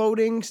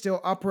floating,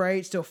 still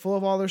upright, still full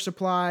of all their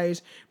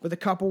supplies, but the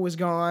couple was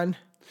gone.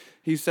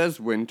 He says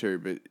winter,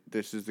 but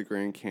this is the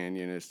Grand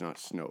Canyon. It's not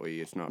snowy.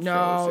 It's not frozen.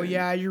 No,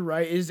 yeah, you're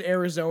right. It is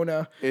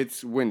Arizona.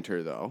 It's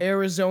winter, though.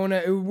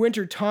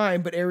 Winter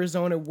time, but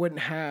Arizona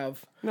wouldn't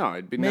have. No,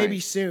 it'd be maybe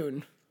nice.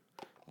 Soon,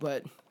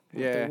 but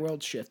the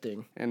world's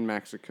shifting. And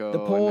Mexico.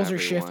 The poles are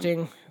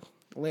shifting,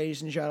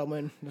 ladies and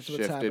gentlemen. That's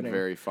what's happening. Shifted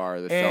very far.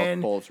 The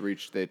South Pole's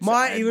reached its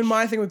edge. Even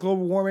my thing with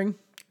global warming,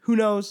 who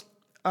knows?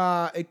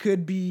 It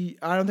could be,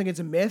 I don't think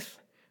it's a myth,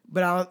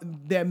 but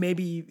that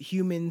maybe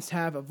humans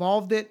have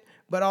evolved it.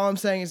 But all I'm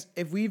saying is,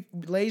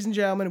 ladies and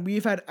gentlemen,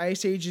 we've had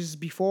ice ages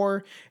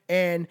before,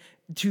 and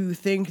to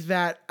think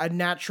that a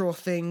natural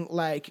thing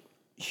like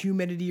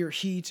humidity or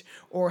heat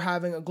or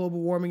having a global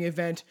warming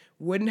event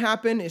wouldn't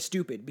happen is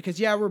stupid. Because,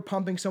 yeah, we're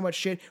pumping so much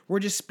shit. We're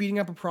just speeding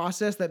up a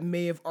process that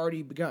may have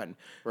already begun.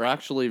 We're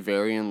actually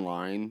very in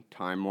line,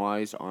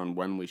 time-wise, on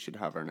when we should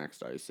have our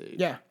next ice age.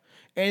 Yeah.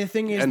 And the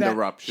thing is and that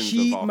eruptions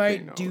heat of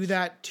might volcanoes. do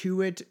that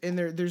to it. And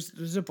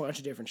there's a bunch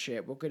of different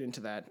shit. We'll get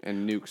into that.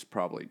 And nukes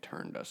probably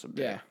turned us a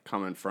bit. Yeah.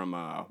 Coming from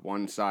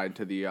one side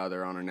to the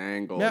other on an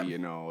angle, Yep. you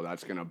know,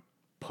 that's going to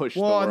push the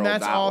world Well, and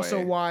that's that also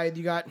way. why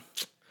you got,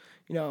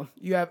 you know,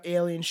 you have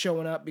aliens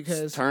showing up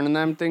because Turning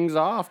them things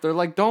off. They're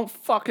like, don't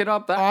fuck it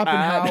up that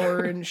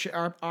Oppenheimer bad.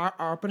 and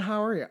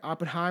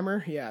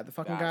Oppenheimer, yeah, the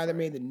fucking Yeah, guy that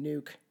sorry. made the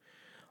nuke.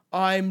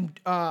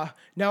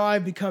 Now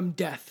I've become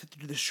death,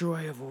 the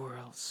destroyer of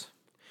worlds.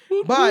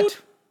 But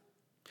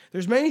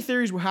there's many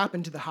theories what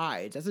happened to the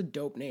Hydes. That's a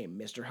dope name.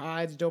 Mr.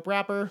 Hyde's a dope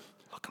rapper.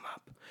 Look him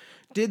up.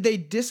 Did they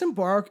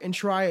disembark and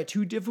try a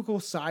too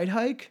difficult side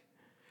hike?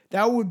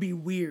 That would be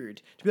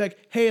weird. To be like,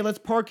 hey, let's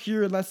park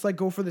here and let's like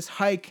go for this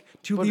hike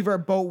to leave our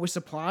boat with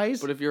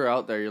supplies. But if you're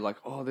out there, you're like,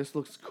 oh, this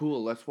looks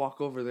cool. Let's walk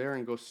over there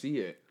and go see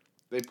it.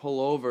 They pull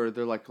over.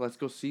 They're like, let's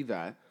go see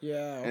that.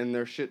 Yeah. And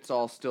their shit's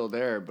all still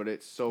there, but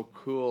it's so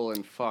cool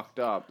and fucked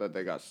up that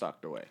they got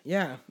sucked away.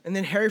 Yeah. And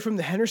then Harry from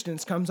the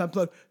Hendersons comes up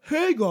like,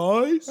 hey,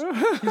 guys.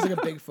 He's like a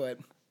Bigfoot.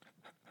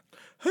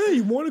 Hey,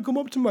 you want to come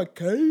up to my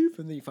cave?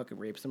 And then he fucking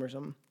rapes them or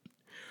something.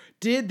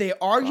 Did they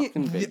argue?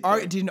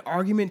 Did an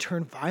argument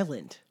turn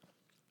violent?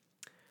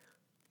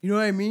 You know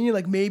what I mean?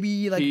 Like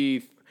maybe like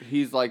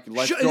He's like,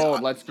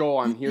 let's go.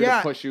 I'm here to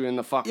push you in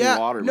the fucking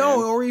water, no,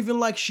 man. or even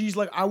like she's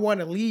like, I want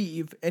to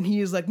leave, and he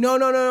is like, no.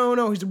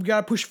 He's like, we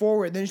gotta push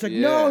forward. Then she's like,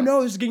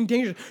 no, this is getting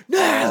dangerous. No,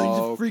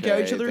 they just freak out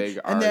each other, They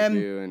and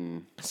argue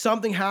then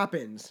something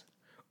happens,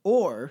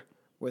 or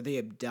were they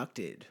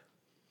abducted?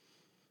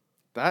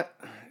 That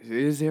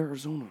is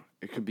Arizona.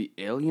 It could be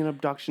alien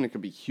abduction. It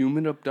could be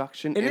human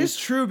abduction. It is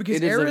true because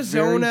it is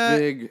Arizona, a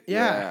very big,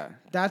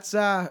 that's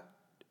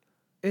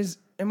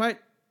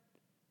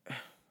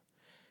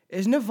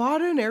is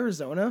Nevada in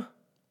Arizona?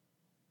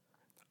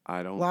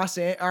 I don't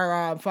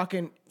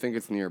Fucking think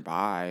it's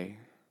nearby.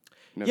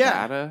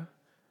 Nevada?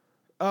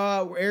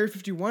 where Area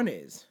 51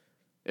 is.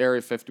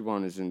 Area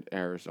 51 is in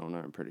Arizona,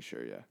 I'm pretty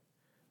sure, yeah.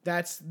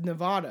 That's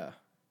Nevada.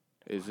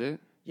 Is it?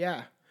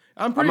 Yeah.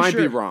 I'm pretty sure. I might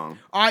be wrong.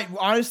 I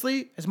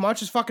honestly, as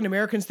much as fucking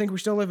Americans think we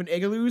still live in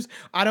igloos,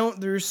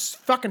 there's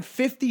fucking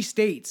 50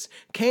 states.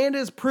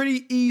 Canada's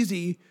pretty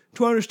easy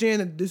to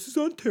understand that this is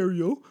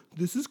Ontario,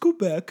 this is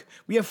Quebec.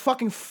 We have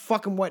fucking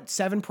what,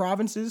 7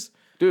 provinces?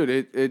 Dude,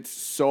 it's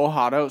so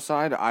hot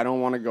outside, I don't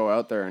want to go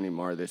out there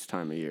anymore this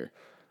time of year.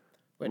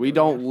 We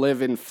don't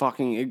live in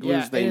fucking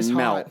igloos, they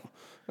melt.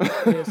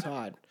 It is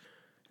hot.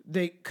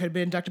 They could have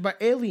been abducted by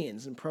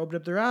aliens and probed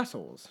up their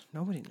assholes.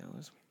 Nobody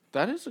knows.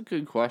 That is a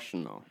good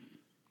question, though.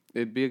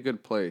 It'd be a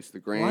good place. The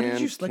Grand Why did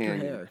you slick your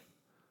Canyon. hair?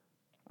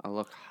 I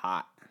look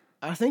hot.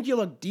 I think you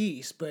look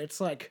decent, but it's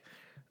like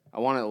I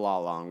want it a lot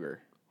longer.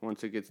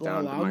 Once it gets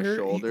down to my longer.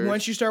 shoulders.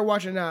 Once you start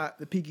watching the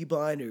Peaky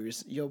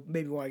Blinders, you'll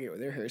maybe want to get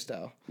with their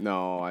hairstyle.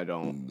 No, I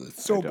don't.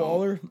 So I don't.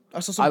 baller. I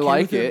saw some I kid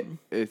like with it.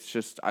 It's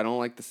just I don't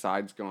like the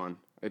sides gone.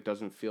 It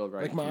doesn't feel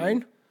right. Like to me.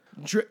 mine?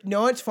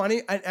 No, it's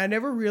funny. I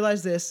never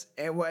realized this,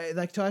 and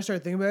till I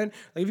started thinking about it.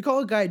 Like if you call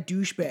a guy a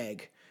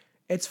douchebag,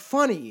 it's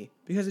funny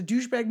because a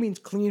douchebag means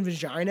clean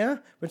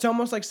vagina, but it's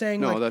almost like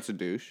saying No, that's a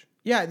douche.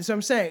 yeah. That's what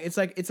I'm saying. It's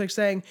like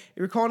saying if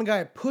you're calling a guy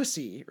a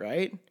pussy,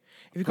 right?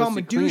 If you call him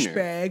a Pussy cleaner.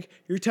 douchebag,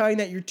 you're telling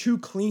that you're too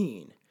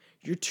clean,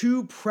 you're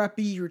too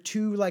preppy, you're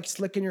too like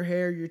slick in your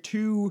hair, you're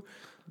too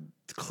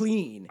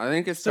clean. I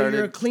think it So started.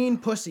 you're a clean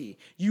pussy.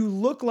 You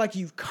look like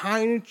you've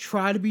kind of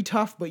tried to be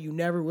tough, but you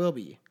never will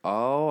be.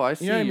 Oh, I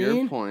see know what I your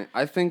mean? point.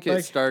 I think it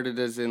Like- started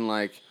as in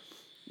like,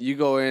 you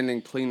go in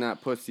and clean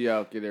that pussy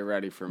out, get it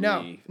ready for me.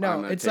 I'm No,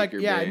 gonna it's take like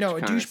your yeah, bitch no. A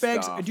kinda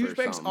douchebag's stuff or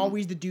something.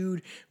 always the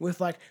dude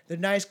with like the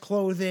nice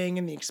clothing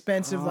and the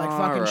expensive like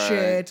fucking Alright.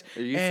 shit.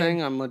 Are you and-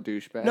 saying I'm a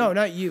douchebag? No,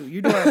 not you.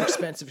 You don't have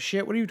expensive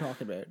shit. What are you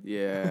talking about?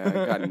 Yeah,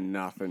 I got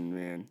nothing,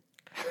 man.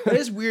 It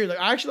is weird. Like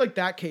I actually like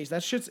that case.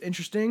 That shit's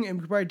interesting, and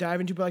we could probably dive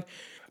into. But like,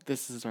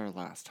 This is our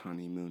last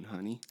honeymoon,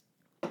 honey.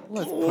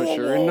 Let's push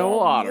her in the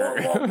water.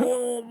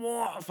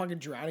 fucking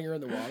drowning her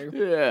in the water.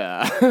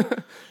 Yeah.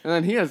 And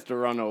then he has to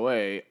run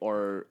away,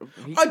 or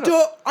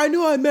I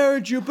know I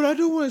married you, but I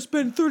don't want to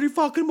spend 30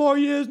 fucking more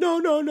years.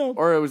 No.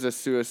 or it was a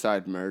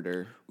suicide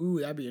murder. Ooh,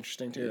 that'd be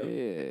interesting too.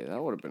 Yeah,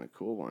 that would have been a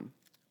cool one.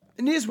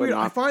 And it is But weird.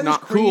 I not, find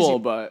not this crazy. cool,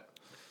 but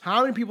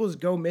How many people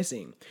go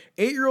missing?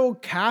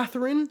 8-year-old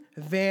Catherine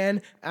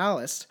Van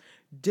Alist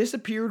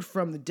disappeared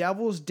from the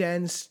Devil's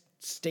Den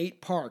State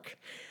Park.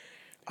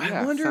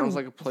 yeah, I wonder. sounds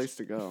like a place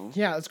to go.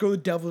 Yeah, let's go to the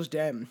Devil's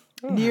Den.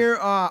 Near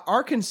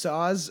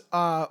Arkansas's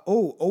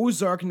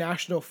Ozark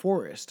National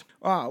Forest,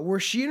 where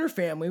she and her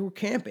family were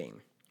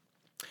camping.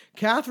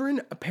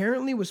 Catherine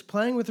apparently was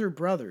playing with her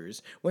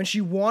brothers when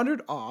she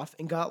wandered off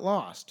and got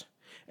lost.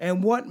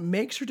 And what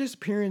makes her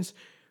disappearance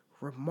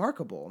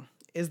remarkable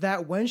is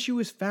that when she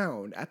was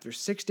found after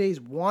 6 days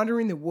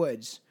wandering the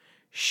woods,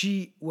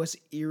 she was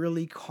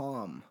eerily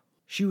calm.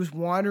 She was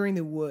wandering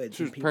the woods.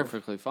 She was and people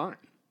perfectly fine.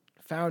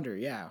 found her,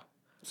 yeah.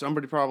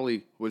 Somebody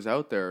probably was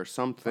out there or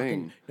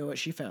something. You know what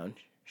she found?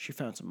 She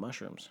found some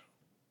mushrooms.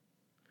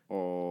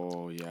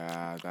 Oh,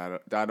 yeah.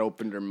 That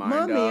opened her mind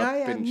Mommy, up. I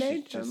am and she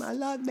nature. just- I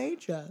love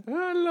nature.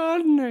 I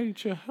love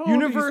nature. All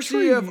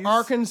University these of trees.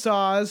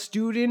 Arkansas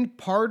student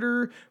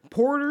Porter,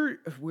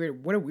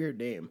 weird, what a weird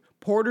name.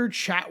 Porter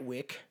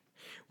Chatwick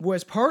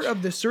was part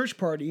of the search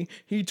party.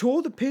 He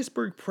told the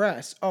Pittsburgh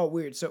Press. Oh,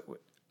 weird. So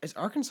is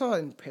Arkansas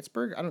in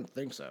Pittsburgh? I don't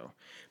think so.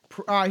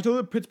 He told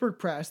the Pittsburgh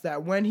Press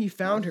that when he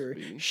found her,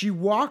 she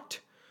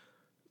walked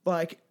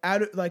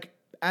out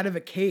of a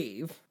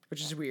cave,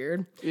 which is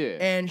weird. Yeah.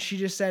 And she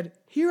just said,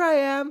 "Here I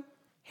am.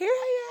 Here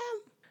I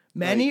am."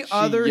 Many She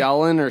other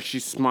yelling or she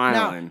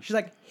smiling? No, she's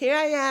like, "Here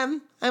I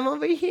am. I'm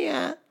over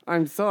here.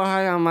 I'm so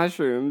high on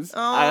mushrooms. Oh,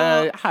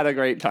 I had a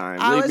great time.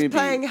 I Leave was me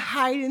playing be.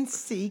 hide and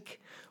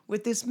seek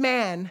with this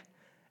man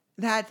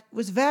that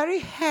was very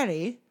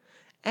hairy,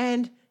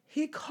 and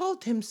he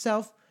called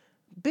himself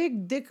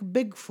Big Dick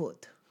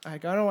Bigfoot." I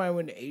don't know why I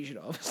went to Asian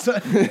all of a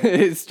sudden.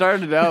 It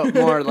started out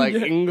more like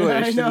I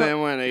English and know.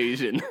 then went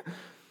Asian.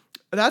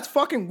 That's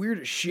fucking weird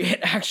as shit,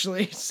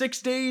 actually.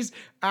 6 days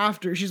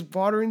after, she's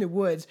wandering the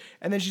woods,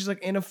 and then she's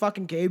like in a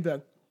fucking cave,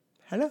 like,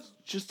 "Hello."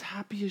 Just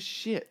happy as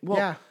shit. Well,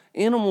 Yeah.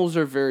 animals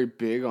are very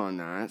big on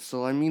that.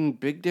 So, I mean,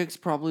 Big Dick's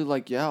probably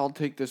like, yeah, I'll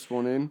take this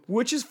one in.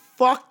 Which is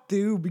fucked,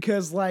 dude,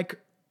 because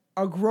like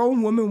a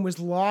grown woman was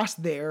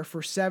lost there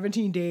for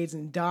 17 days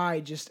and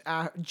died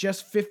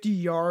just 50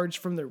 yards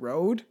from the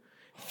road.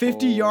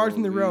 50 yards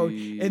from the road.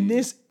 And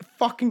this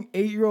fucking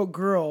 8-year-old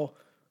girl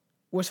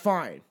was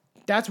fine.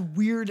 That's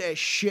weird as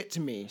shit to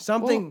me.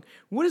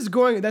 What is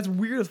going on? That's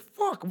weird as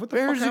fuck. What the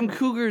Bears fuck and happened?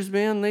 cougars,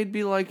 man, they'd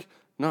be like,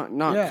 not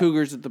Yeah.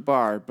 cougars at the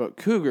bar, but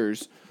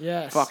cougars.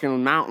 Yes.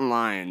 Fucking mountain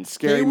lions,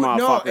 scary No,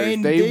 motherfuckers.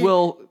 and they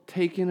will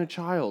take in a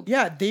child.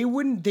 Yeah, they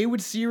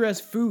would see her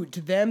as food.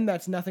 To them,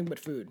 that's nothing but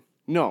food.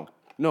 No,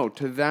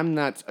 to them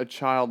that's a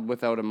child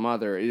without a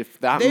mother. If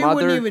that They mother,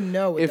 wouldn't even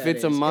know what if that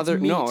it's a is. It's mother,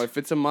 no, meat. if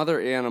it's a mother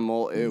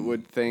animal, it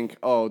would think,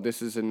 oh,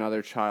 this is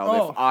another child.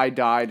 Oh. If I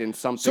died and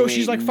something, So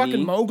she's ate like fucking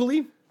me,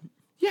 Mowgli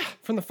yeah,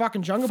 from the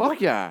fucking Jungle fuck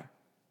Book? yeah.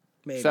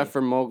 Maybe. Except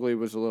for Mowgli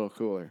was a little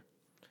cooler.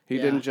 He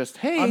Yeah. didn't just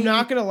hey. I'm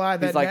not gonna lie,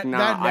 He's that, like, that, nah,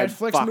 that I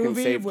Netflix fucking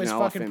movie saved was an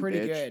fucking elephant, pretty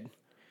bitch. good.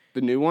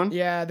 The new one.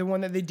 Yeah, the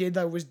one that they did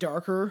that was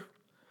darker.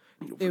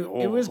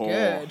 It was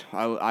good.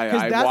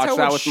 I that's watched how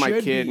that it with my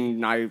should kid be.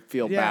 and I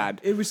feel Yeah,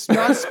 bad. it was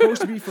not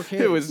supposed to be for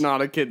kids. It was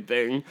not a kid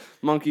thing.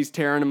 Monkeys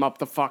tearing him up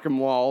the fucking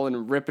wall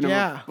and ripping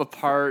him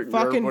apart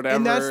Fucking, or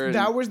whatever. and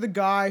that was the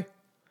guy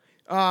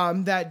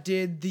that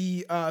did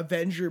the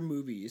Avenger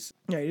movies.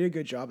 Yeah, he did a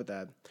good job at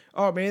that.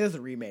 Oh, maybe there's a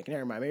remake.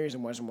 Never mind. Maybe there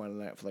wasn't one on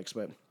Netflix,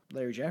 but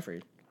Larry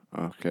Jeffrey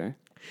okay.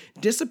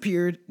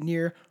 disappeared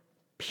near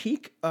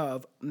peak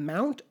of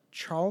Mount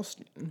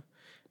Charleston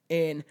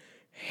in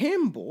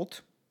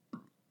Humboldt,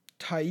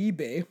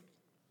 Taibe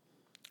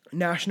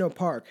National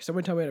Park.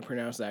 Someone tell me how to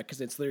pronounce that,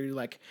 because it's literally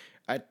like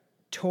a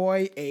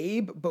toy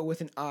Abe, but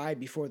with an I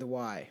before the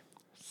Y.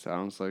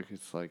 Sounds like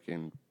it's like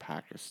in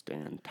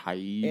Pakistan,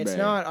 Taibe. It's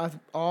not.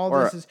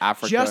 Or This is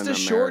Africa just a and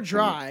short American.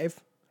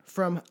 drive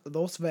from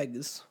Las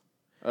Vegas.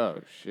 Oh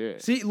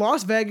shit. See,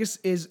 Las Vegas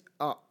is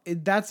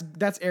that's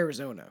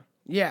Arizona.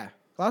 Yeah,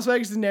 Las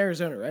Vegas is in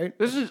Arizona, right?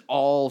 This is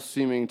all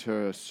seeming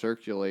to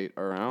circulate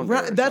around.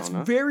 Right. That's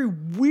Arizona. very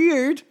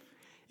weird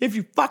if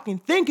you fucking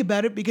think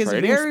about it, because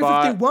Trading if Area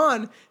spot.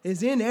 51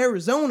 is in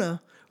Arizona,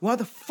 why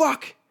the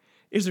fuck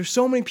is there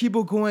so many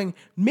people going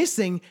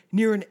missing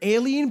near an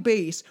alien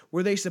base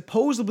where they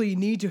supposedly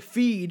need to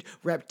feed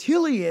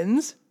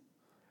reptilians,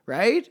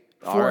 right?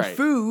 For Alright.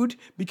 food,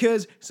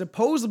 because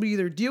supposedly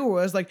their deal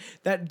was like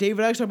that.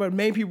 David Icke talked about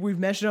many people we've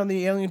mentioned on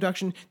the alien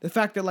abduction, the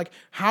fact that like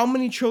how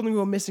many children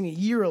go missing a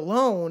year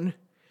alone,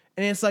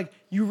 and it's like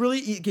you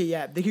really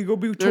they could go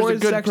be There's a towards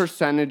good sex.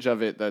 percentage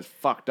of it that's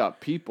fucked up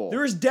people.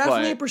 There is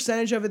definitely a but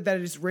percentage of it that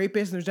is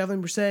rapist, and there's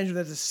definitely a percentage of it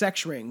that's a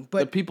sex ring. the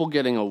But people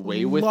getting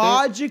away with it.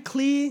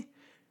 logically,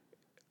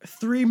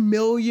 3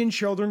 million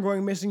children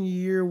going missing a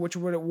year, which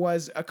is what it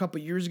was a couple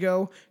years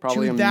ago.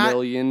 Probably to a that,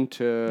 million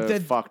to the-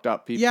 fucked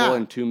up people yeah,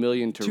 and 2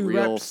 million to to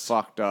real reps.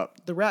 fucked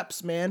up. The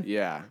reps, man.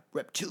 Yeah.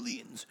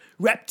 Reptilians.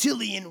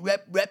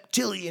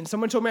 Reptilian.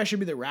 Someone told me I should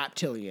be the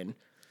reptilian.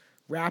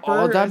 Rapper.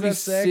 Oh, that'd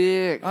is be that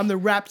sick. I'm the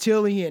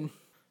reptilian.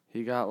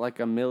 He got like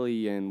a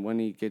million when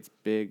he gets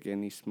big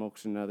and he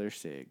smokes another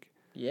cig.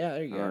 Yeah,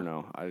 there you I go. don't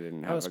know. I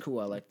didn't That have was a cool.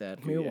 I like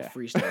that. Maybe we'll Yeah.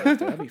 freestyle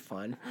after. That'd be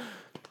fun.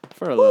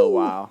 for a little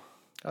while.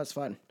 That was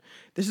fun.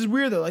 This is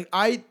weird though. Like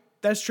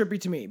that's trippy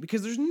to me,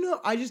 because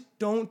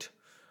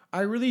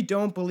I really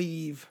don't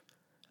believe.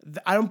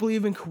 I don't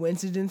believe in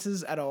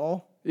coincidences at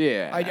all.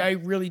 Yeah. I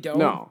really don't.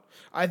 No.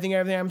 I think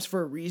everything happens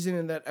for a reason,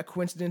 and that a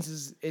coincidence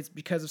is it's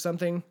because of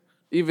something.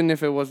 Even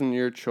if it wasn't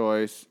your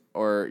choice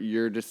or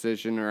your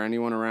decision or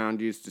anyone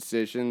around you's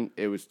decision,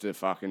 it was to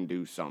fucking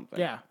do something.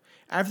 Yeah,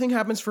 everything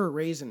happens for a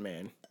reason,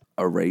 man.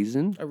 A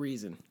raisin? A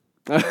reason.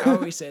 I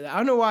always say that. I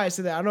don't know why I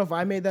say that. I don't know if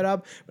I made that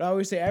up, but I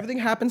always say everything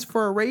happens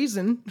for a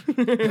reason.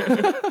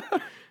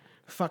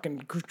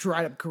 Fucking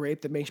dried up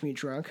grape that makes me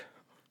drunk.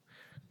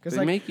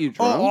 They make you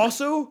drunk? Oh,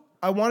 also,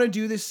 I want to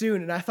do this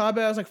soon. And I thought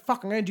about it. I was like,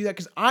 fuck, I'm going to do that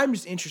because I'm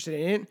just interested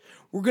in it.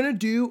 We're going to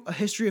do a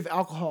history of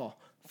alcohol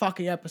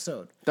fucking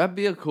episode. That'd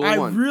be a cool I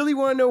one. really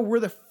want to know where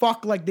the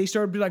fuck, like, they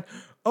started being like,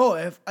 oh,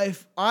 if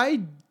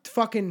I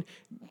fucking,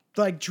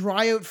 like,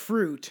 dry out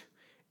fruit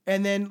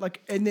and then,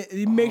 like, and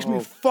it makes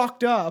me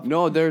fucked up.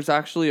 No, there's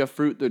actually a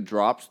fruit that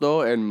drops,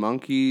 though, and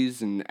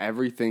monkeys and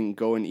everything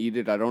go and eat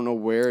it. I don't know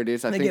where it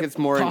is. I think it's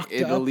more in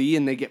Italy,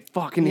 and they get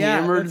fucking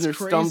hammered, and they're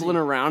stumbling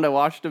around. I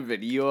watched a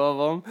video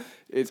of them.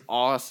 It's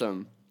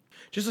awesome.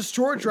 Just a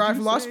short drive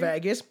from Las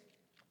Vegas,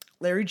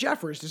 Larry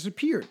Jeffers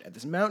disappeared at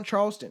this Mount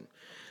Charleston.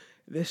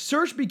 The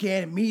search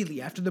began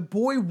immediately after the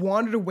boy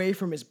wandered away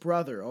from his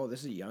brother. Oh,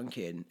 this is a young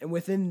kid. And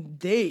within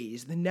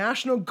days, the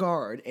National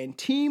Guard and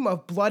team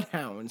of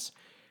bloodhounds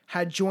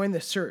had joined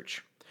the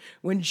search.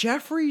 When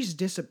Jeffries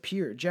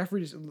disappeared,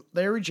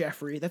 Larry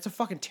Jeffrey, that's a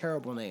fucking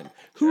terrible name.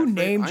 Who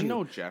named you? I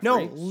know Jeffrey.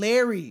 No,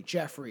 Larry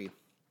Jeffrey.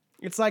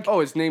 It's like... Oh,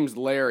 his name's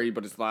Larry,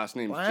 but his last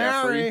name's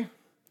Jeffrey.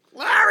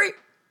 Larry!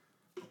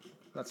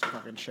 That's a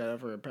fucking shit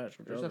over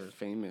Patrick There's a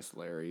famous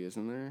Larry,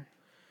 isn't there?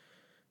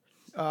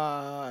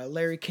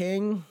 Larry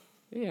King.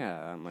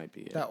 Yeah, that might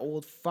be it. That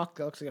old fuck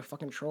that looks like a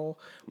fucking troll.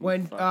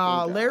 When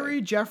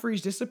Larry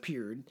Jeffries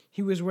disappeared,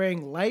 he was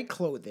wearing light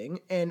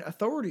clothing, and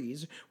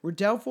authorities were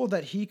doubtful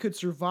that he could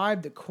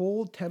survive the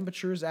cold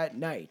temperatures at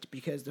night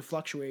because the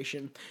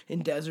fluctuation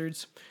in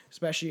deserts,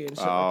 especially in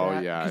stuff like that.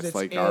 Oh, yeah, it's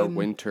like our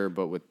winter,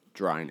 but with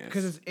dryness.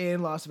 Because it's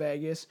in Las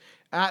Vegas.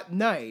 At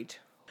night,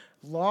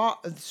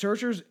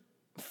 searchers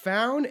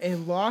found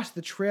and lost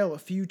the trail a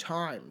few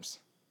times.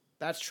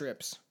 That's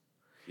trips.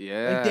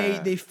 Yeah.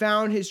 Like they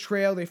found his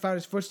trail, they found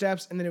his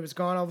footsteps, and then it was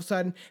gone all of a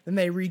sudden. Then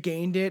they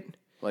regained it.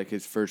 Like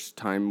his first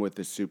time with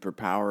his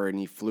superpower, and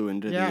he flew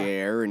into the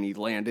air, and he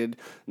landed,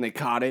 and they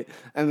caught it,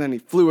 and then he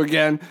flew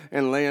again,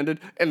 and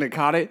landed, and they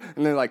caught it,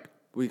 and they're like,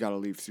 we gotta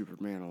leave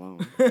Superman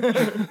alone.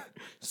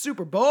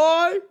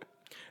 Superboy!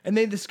 And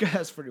they discuss,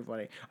 that's pretty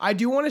funny. I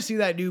do want to see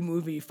that new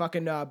movie,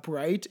 fucking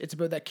Bright. It's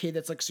about that kid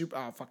that's like super,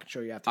 I'll fucking show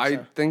you after. I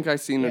think I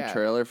seen a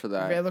trailer for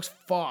that. It looks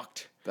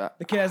fucked.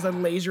 The kid has like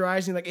laser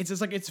eyes, and like it's just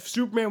like it's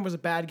Superman was a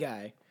bad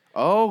guy.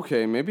 Oh,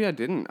 okay, maybe I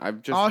didn't.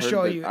 I'll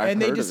show you.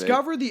 And they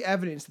discovered the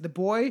evidence that the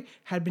boy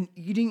had been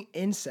eating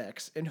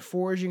insects and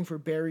foraging for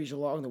berries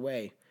along the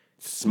way.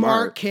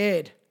 Smart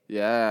kid.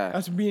 Yeah.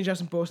 That's what me and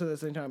Justin both said at the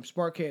same time.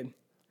 Smart kid.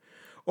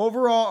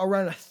 Overall,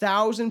 around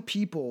 1,000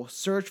 people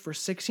searched for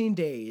 16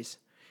 days,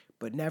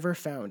 but never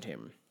found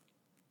him.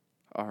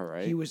 All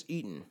right. He was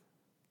eaten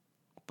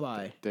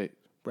by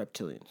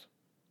reptilians.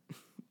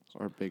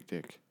 Or Big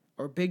Dick.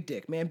 Or Big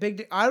Dick, man. Big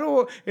Dick. I don't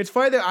know. It's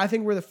funny that I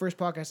think we're the first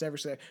podcast to ever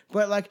say it.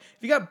 But, like, if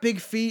you got big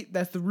feet,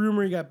 that's the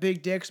rumor. You got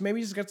big dicks. Maybe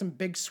you just got some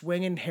big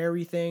swinging,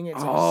 hairy thing. It's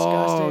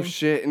disgusting. Oh,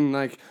 shit. And,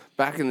 like,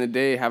 back in the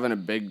day, having a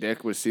big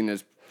dick was seen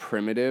as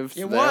primitive.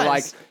 So it they're was.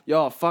 like,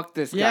 yo, fuck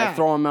this guy.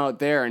 Throw him out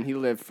there, and he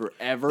lived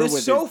forever with his big dick.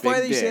 It's so funny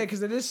that you say it,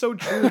 because it is so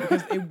true,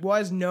 because it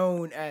was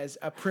known as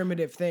a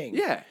primitive thing.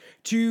 Yeah.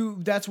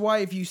 That's why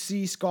if you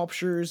see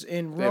sculptures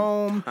in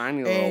Rome,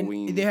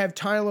 they have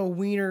tiny little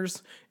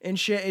wieners and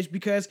shit, it's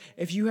because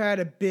if you had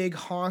a big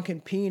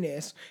honking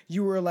penis,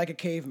 you were like a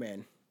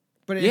caveman.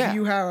 But if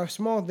you have a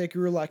small dick,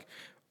 you were like,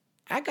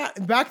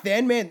 back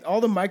then, man,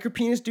 all the micro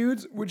penis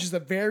dudes, which is a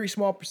very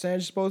small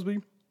percentage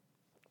supposedly,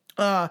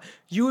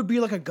 you would be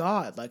like a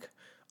god. Like,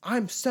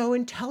 I'm so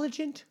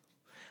intelligent,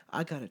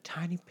 I got a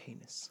tiny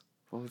penis.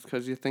 Well, it's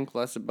because you think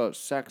less about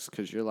sex,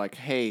 because you're like,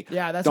 hey,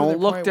 that's don't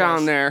look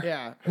down there.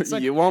 Yeah. It's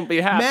like, you won't be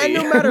happy.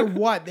 Man, no matter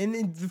what.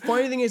 And the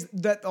funny thing is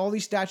that all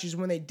these statues,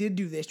 when they did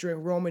do this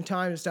during Roman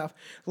times and stuff,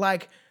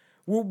 like,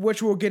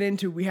 which we'll get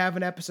into, we have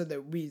an episode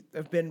that we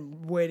have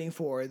been waiting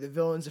for, the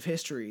villains of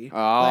history.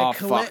 Oh,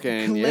 like,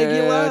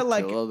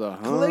 Caligula.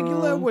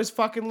 Caligula was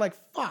fucking, like,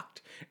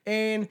 fucked.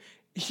 And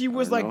he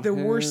was, like, the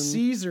worst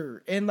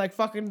Caesar. And, like,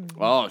 fucking...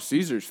 Oh,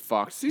 Caesar's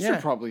fucked. Caesar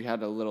probably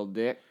had a little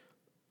dick.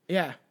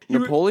 Yeah.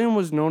 Napoleon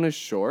was known as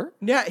short?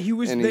 Yeah, he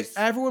was.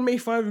 Everyone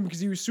made fun of him because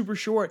he was super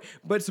short,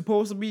 but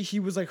supposedly he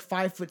was like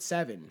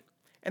 5'7",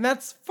 and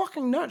that's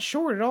fucking not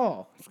short at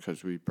all. It's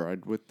because we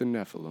bred with the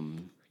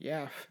Nephilim.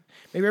 Yeah,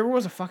 maybe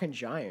everyone's a fucking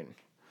giant.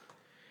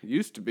 It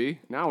used to be.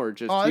 Now we're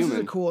just human. human. This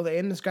is a cool thing.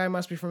 And this guy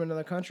must be from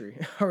another country.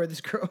 Or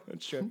this girl.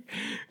 That's true.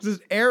 This is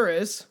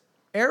Eris.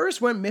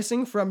 Eris went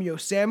missing from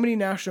Yosemite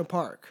National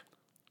Park.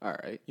 All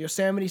right.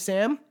 Yosemite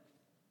Sam.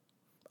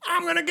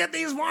 I'm gonna get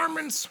these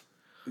varmints.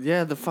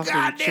 Yeah, the fucking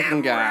goddamn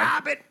chicken guy.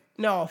 Rabbit.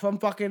 No, from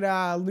fucking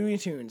Looney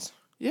Tunes.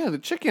 Yeah, the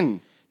chicken.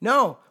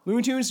 No,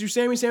 Looney Tunes,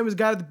 Yosemite Sam was the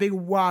guy with the big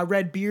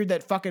red beard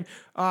that fucking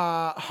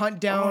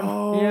hunt down.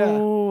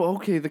 Oh,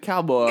 okay, the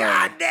cowboy.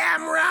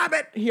 Goddamn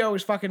rabbit! He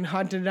always fucking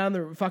hunted down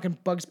the fucking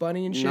Bugs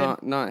Bunny and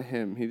shit. Not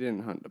him. He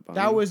didn't hunt the bunny.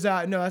 That was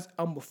no, that's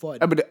Elmer Fudd.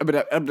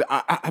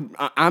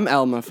 I'm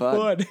Elmer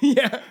Fudd.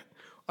 Yeah.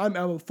 I'm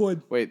Elmer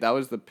Fudd. Wait, that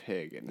was the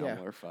pig in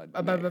Elmer Fudd.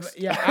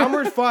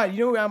 Elmer Fudd. You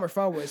know who Elmer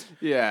Fudd was?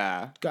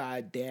 Yeah.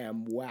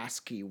 Goddamn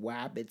wasky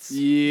wabbits.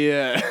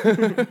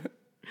 Yeah.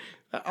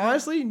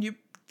 Honestly,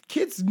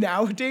 kids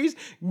nowadays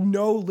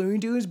know Looney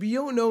Tunes, but you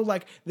don't know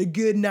like the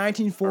good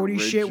 1940s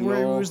shit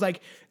where it was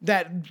like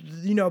that,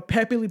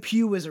 Pepe Le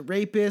Pew was a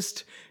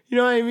rapist. You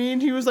know what I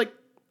mean? He was like,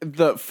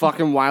 the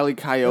fucking Wile E.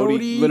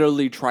 Coyote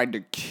literally tried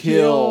to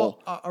kill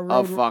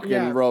a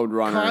fucking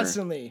roadrunner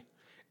constantly,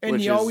 and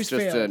which he is always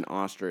just failed. an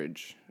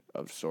ostrich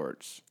of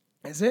sorts.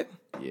 Is it?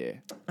 Yeah.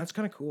 That's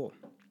kind of cool.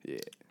 Yeah.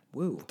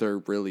 Woo. They're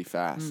really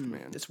fast,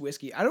 man. This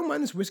whiskey. I don't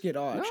mind this whiskey at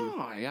all, actually. No,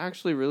 I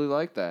actually really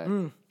like that.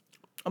 I'm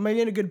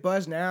getting a good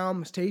buzz now.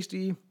 It's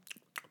tasty.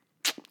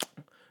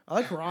 I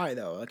like rye,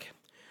 though. Like,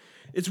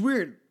 it's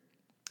weird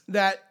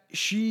that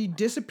she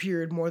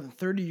disappeared more than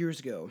 30 years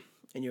ago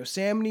in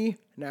Yosemite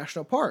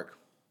National Park.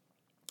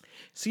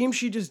 Seems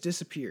she just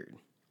disappeared.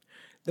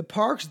 The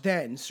park's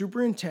then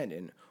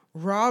superintendent,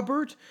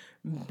 Robert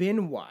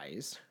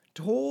Binwise,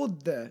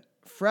 told the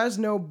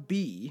Fresno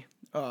Bee.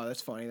 Oh,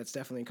 that's funny. That's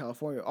definitely in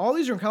California. All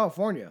these are in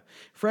California.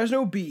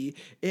 Fresno Bee.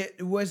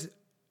 It was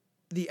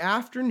the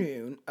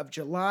afternoon of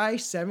July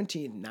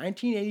 17th,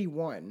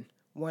 1981,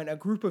 when a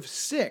group of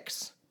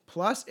 6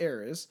 plus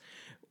heirs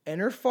and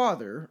her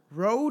father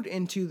rode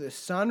into the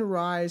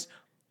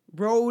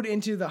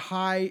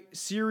high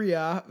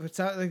Syria. It's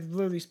not like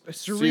literally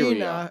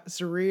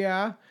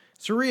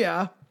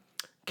Syria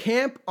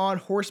camp on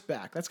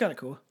horseback. That's kind of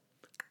cool.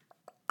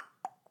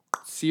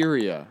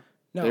 Syria.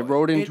 No, they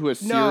rode into a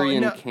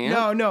Syrian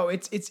camp? No,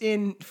 it's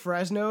in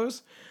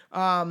Fresno's,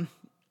 or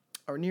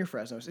near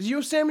Fresno's. It's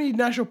Yosemite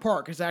National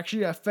Park. It's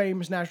actually a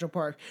famous national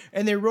park,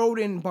 and they rode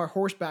in by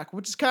horseback,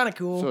 which is kind of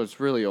cool. So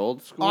it's really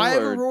old school? I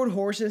haven't rode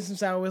horses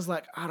since I was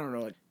like, I don't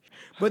know.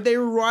 But they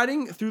were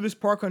riding through this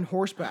park on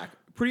horseback.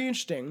 Pretty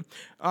interesting.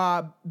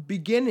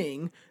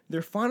 Beginning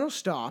their final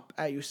stop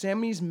at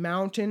Yosemite's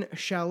Mountain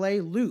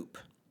Chalet Loop.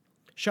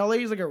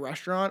 Chalet is like a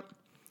restaurant.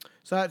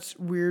 So that's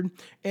weird.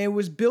 And it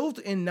was built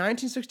in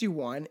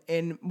 1961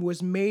 and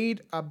was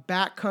made a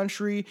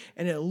backcountry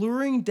and an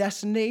alluring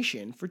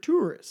destination for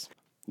tourists.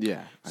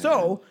 Yeah.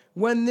 So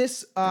when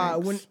this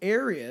young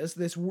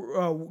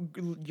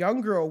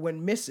girl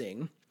went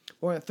missing,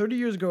 more than 30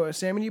 years ago at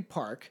Yosemite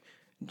Park,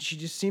 she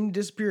just seemed to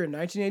disappear in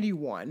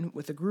 1981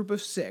 with a group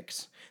of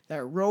 6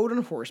 that rode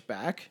on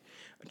horseback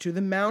to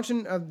the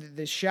mountain of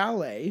the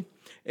chalet.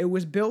 It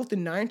was built in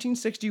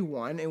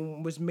 1961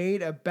 and was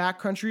made a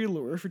backcountry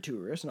allure for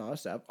tourists and all that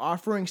stuff,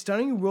 offering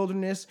stunning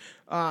wilderness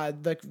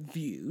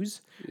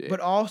views, but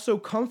also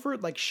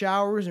comfort like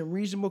showers and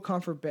reasonable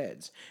comfort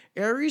beds.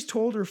 Aries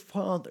told her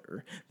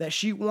father that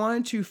she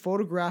wanted to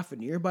photograph a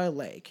nearby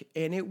lake,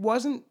 and it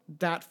wasn't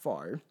that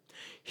far.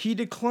 He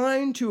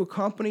declined to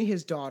accompany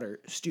his daughter,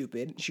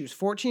 stupid, she was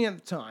 14 at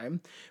the time,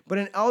 but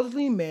an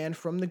elderly man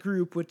from the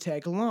group would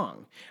tag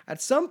along.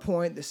 At some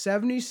point, the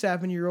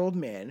 77-year-old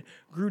man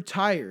grew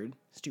tired,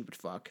 stupid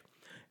fuck,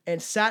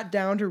 and sat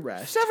down to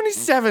rest.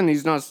 77,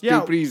 he's not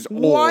stupid, he's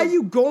old. Why are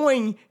you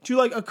going to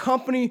like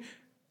accompany,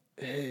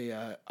 hey,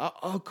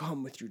 I'll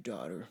come with your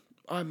daughter.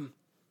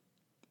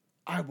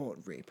 I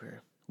won't rape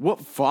her.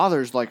 What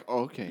father's like,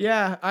 okay.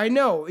 Yeah, I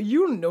know.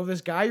 You don't know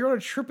this guy. You're on a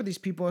trip with these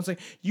people. And it's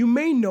like, you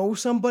may know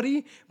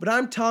somebody, but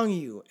I'm telling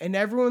you, and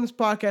everyone on this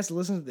podcast that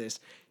listens to this,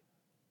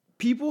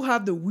 people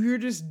have the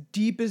weirdest,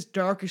 deepest,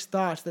 darkest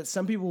thoughts that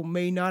some people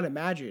may not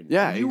imagine.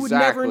 Yeah, you would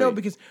never know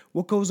because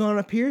what goes on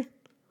up here,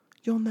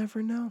 you'll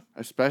never know.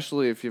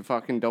 Especially if you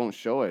fucking don't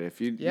show it.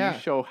 If you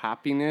show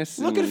happiness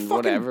look and at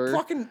whatever.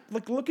 Look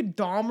at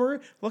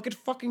Dahmer. Look at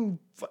fucking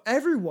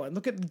everyone.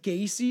 Look at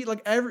Gacy.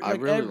 I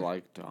really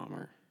like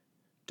Dahmer.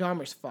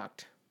 Dahmer's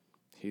fucked.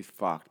 He's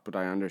fucked, but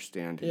I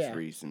understand his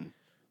reason.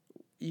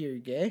 You're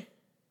gay?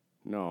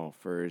 No,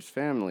 for his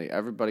family.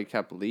 Everybody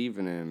kept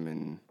leaving him,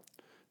 and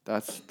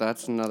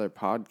that's another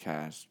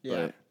podcast. Yeah,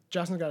 but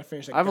Justin's got to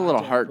finish. I have a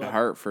little heart to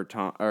heart for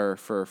Tom or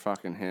for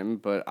fucking him,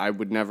 but I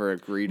would never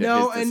agree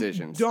to his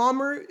decisions. And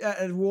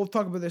Dahmer, we'll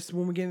talk about this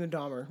when we get into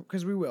Dahmer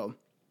because we will.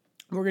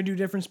 We're gonna do a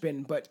different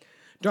spin, but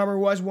Dahmer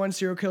was one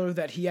serial killer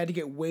that he had to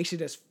get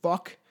wasted as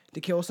fuck to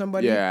kill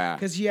somebody. Yeah.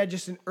 Because he had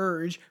just an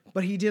urge,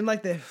 but he didn't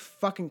like the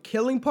fucking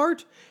killing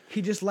part.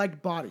 He just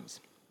liked bodies.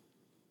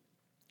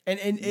 And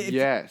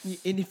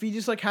if he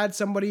just like had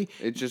somebody,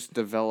 it just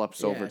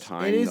develops over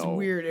time. It is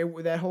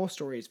weird. That whole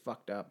story is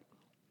fucked up.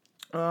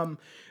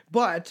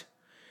 But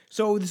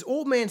so this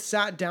old man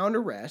sat down to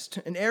rest,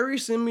 and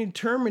Aries, seemingly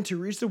determined to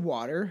reach the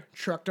water,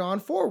 trucked on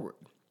forward.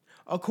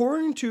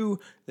 According to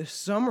the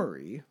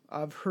summary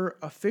of her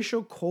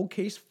official cold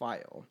case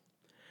file,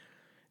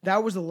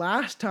 that was the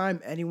last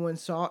time anyone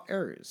saw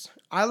Aries.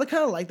 I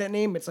kind of like that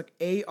name. It's like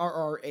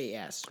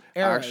Arras.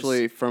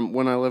 Actually, from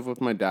when I lived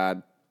with my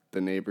dad, the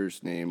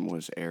neighbor's name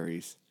was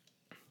Aries.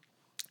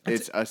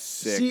 It's a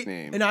sick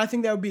name. And I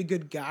think that would be a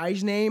good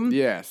guy's name.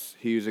 Yes,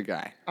 he was a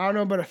guy. I don't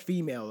know about a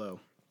female,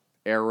 though.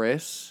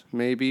 Heiress,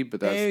 maybe,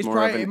 but that's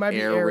more of an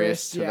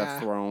heiress to the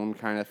throne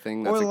kind of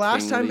thing. That's or the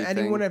last time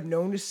anyone thing. have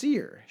known to see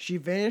her. She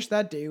vanished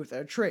that day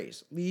without a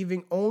trace,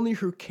 leaving only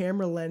her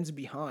camera lens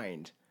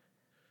behind.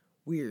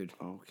 Weird.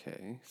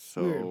 Okay,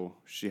 so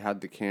she had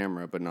the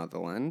camera, but not the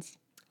lens?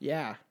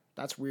 Yeah,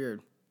 that's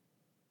weird.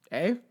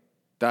 Eh?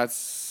 That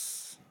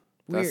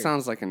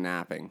sounds like a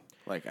napping.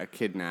 like a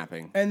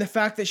kidnapping. And the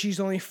fact that she's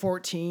only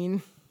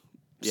 14,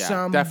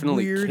 some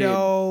definitely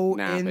weirdo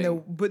kidnapping. in the.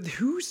 But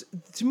who's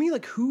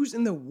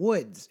in the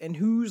woods and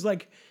who's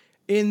like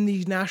in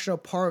these national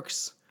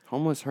parks?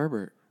 Homeless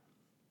Herbert.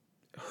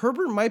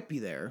 Herbert might be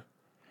there.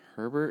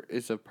 Herbert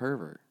is a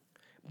pervert.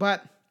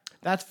 But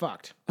that's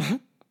fucked.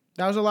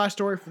 That was the last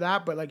story for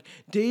that. But like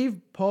Dave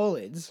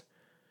Polids,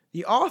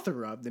 the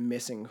author of The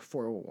Missing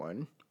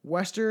 401,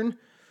 Western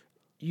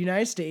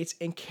United States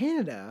and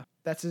Canada,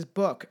 that's his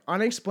book,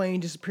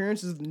 Unexplained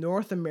Disappearances of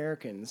North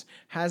Americans,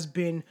 has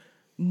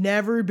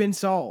never been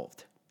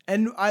solved.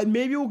 And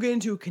maybe we'll get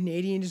into a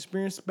Canadian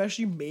disappearance,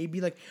 especially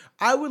maybe like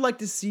I would like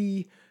to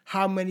see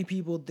how many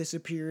people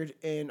disappeared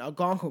in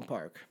Algonquin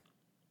Park.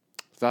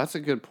 That's a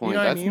good point. You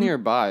know That's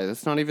nearby.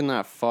 That's not even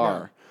that far.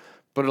 Yeah.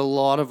 But a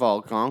lot of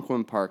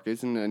Algonquin Park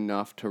isn't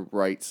enough to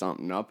write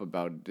something up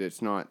about it.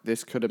 It's not.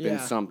 This could have been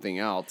something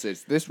else.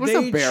 This was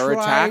a bear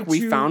attack.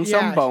 We found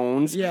some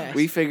bones. Yes.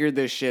 We figured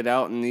this shit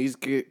out, and these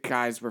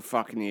guys were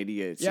fucking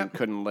idiots and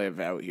couldn't live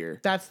out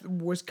here. That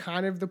was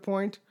kind of the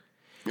point.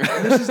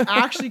 This is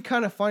actually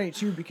kind of funny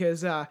too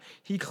because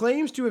he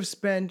claims to have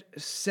spent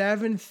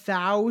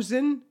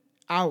 7,000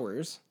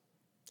 hours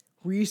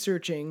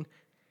researching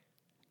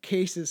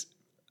cases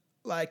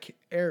like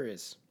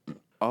Ares.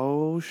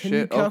 Oh shit! Can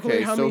you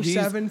calculate how many he's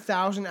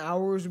 7,000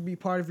 hours would be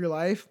part of your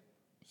life?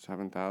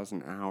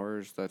 7,000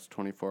 hours. That's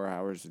 24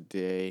 hours a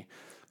day.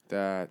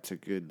 That's a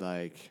good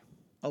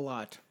a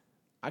lot.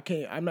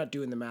 I'm not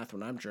doing the math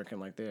when I'm drinking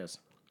like this.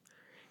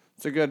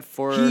 It's a good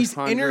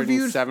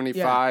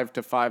 475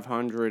 to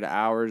 500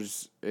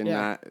 hours in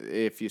that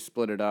if you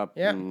split it up.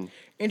 Yeah.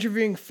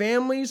 Interviewing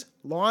families,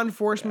 law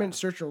enforcement,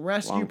 search and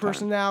rescue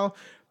personnel,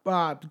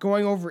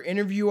 going over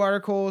interview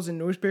articles and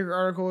newspaper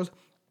articles,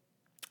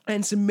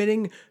 and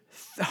submitting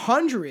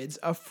hundreds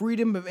of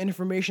Freedom of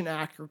Information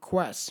Act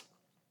requests.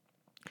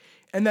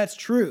 And that's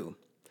true.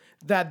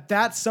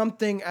 That's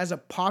something as a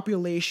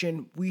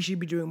population we should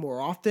be doing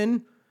more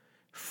often.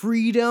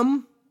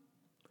 Freedom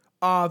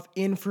of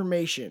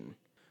information.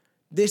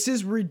 This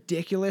is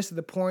ridiculous to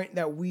the point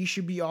that we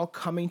should be all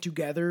coming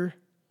together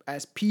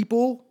as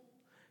people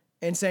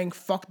and saying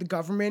fuck the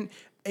government,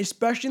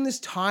 especially in this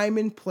time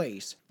and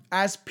place.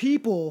 As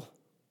people,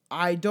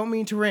 I don't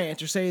mean to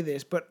rant or say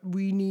this, but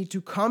we need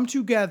to come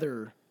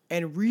together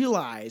and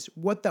realize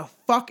what the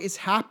fuck is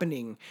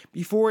happening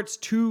before it's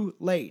too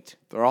late.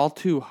 They're all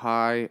too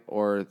high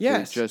or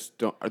they just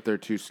don't, or they're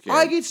too scared.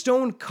 I get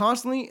stoned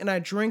constantly and I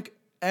drink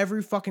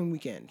every fucking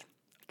weekend.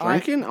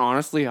 Drinking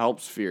honestly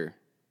helps fear.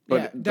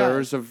 But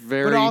there's a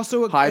very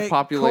high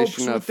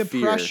population of fear.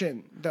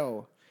 Depression,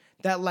 though.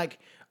 That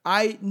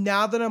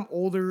now that I'm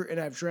older and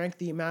I've drank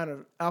the amount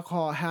of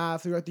alcohol I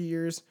have throughout the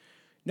years,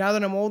 now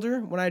that I'm older,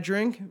 when I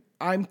drink,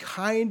 I'm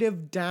kind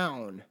of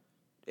down.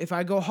 If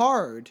I go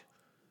hard,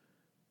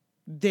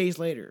 days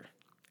later.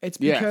 It's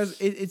because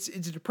it's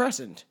a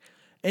depressant.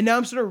 And now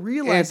I'm starting to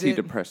realize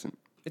antidepressant.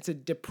 It's a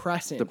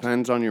depressant.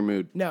 Depends on your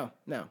mood. No.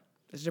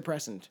 It's a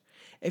depressant.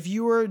 If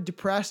you are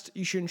depressed,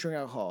 you shouldn't drink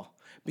alcohol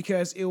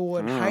because it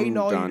will heighten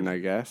all your... I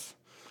guess.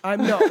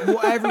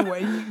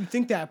 Everyone, you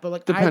think that,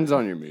 but depends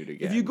on your mood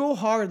again. If you go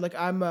hard,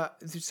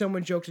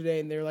 someone joked today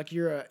and they're like,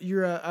 you're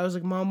a, I was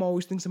like, Mom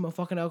always thinks I'm a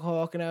fucking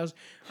alcoholic, and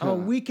I'm a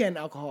weekend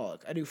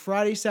alcoholic. I do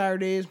Fridays,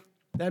 Saturdays,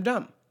 then I'm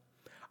done.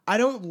 I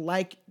don't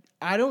like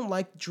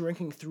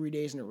drinking 3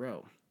 days in a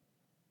row.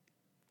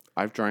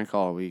 I've drank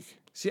all week.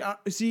 See,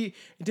 it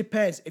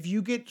depends. If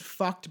you get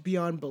fucked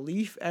beyond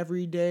belief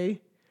every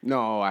day.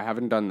 No, I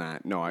haven't done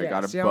that. No, I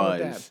got a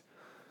buzz.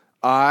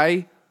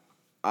 I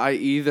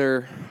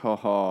either,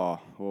 what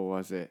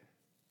was it?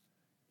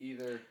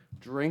 Either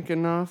drink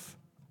enough,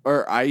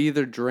 or I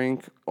either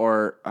drink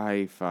or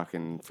I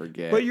fucking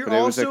forget. But you're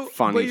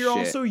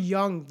also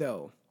young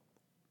though.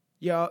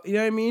 Yeah, you know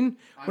what I mean?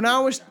 When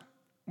I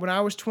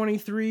was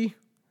 23.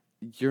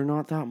 You're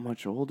not that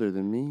much older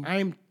than me.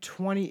 I'm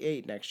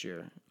 28 next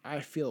year. I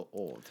feel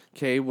old.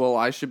 Okay, well,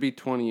 I should be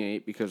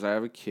 28 because I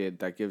have a kid.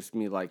 That gives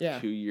me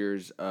 2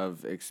 years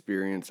of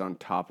experience on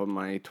top of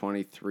my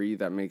 23.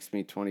 That makes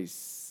me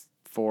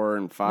 24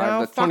 and 5. No,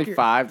 that's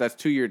 25. That's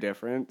 2 year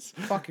difference.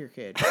 Fuck your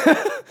kid.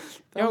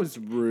 That was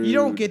rude. You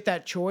don't get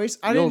that choice.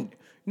 You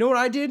know what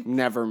I did?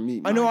 Never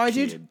meet my I know kid. I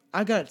did.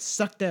 I got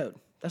sucked out.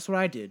 That's what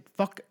I did.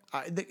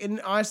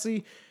 And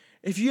honestly,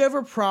 if you have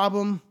a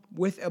problem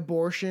with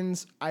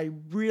abortions, I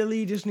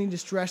really just need to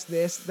stress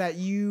this, that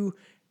you're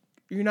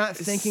not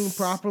thinking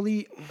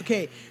properly.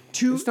 Okay,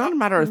 it's not a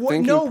matter of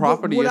thinking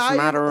properly. It's a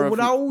matter of what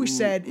I always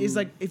said is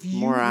if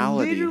you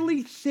morality.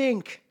 literally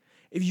think,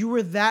 if you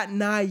were that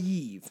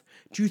naive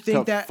to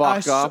think that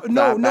but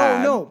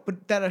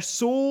that a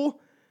soul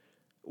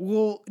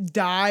will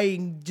die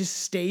and just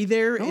stay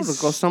there. No, it'll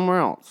go somewhere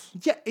else.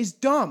 Yeah, it's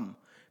dumb.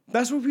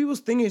 That's what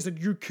people's thing is.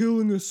 You're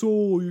killing a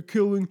soul. You're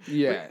killing.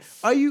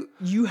 Yes.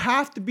 You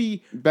have to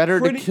be better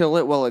to kill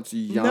it while it's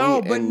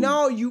young. But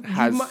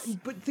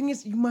the thing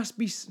is, you must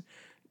be.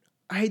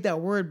 I hate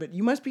that word, but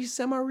you must be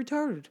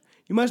semi-retarded.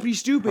 You must be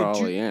stupid.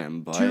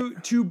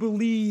 To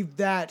believe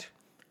that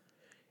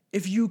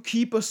if you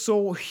keep a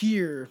soul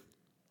here,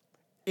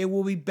 it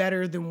will be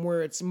better than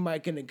where it's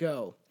gonna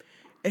go.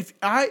 If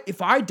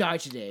I die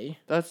today,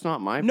 that's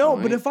not my no,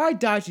 point. but if I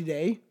die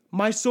today,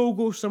 my soul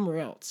goes somewhere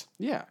else.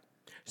 Yeah.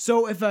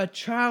 So if a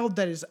child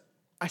that is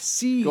a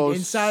seed goes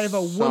inside of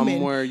a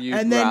woman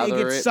and then it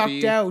gets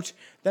sucked out,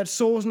 that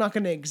soul is not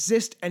going to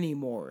exist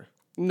anymore.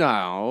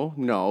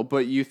 No,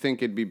 but you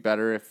think it'd be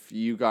better if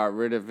you got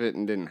rid of it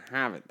and didn't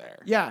have it there.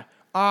 Yeah.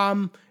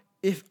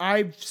 If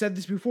I've said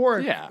this before,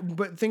 yeah.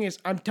 But the thing is,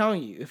 I'm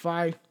telling you, if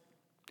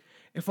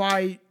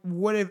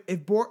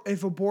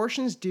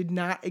abortions did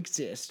not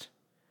exist,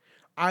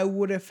 I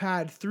would have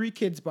had 3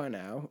 kids by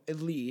now,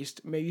 at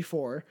least, maybe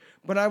 4.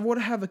 But I would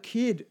have a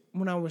kid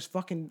when I was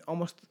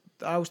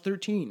I was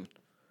 13.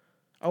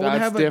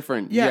 That's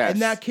different. Yeah, yes.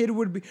 And that kid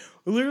would be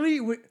literally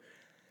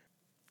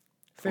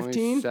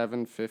 15.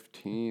 27,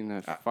 15.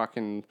 That's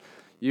fucking.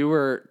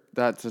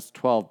 That's just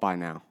 12 by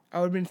now. I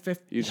would have been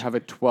 15. You'd have a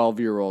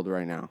 12-year-old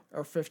right now.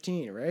 Or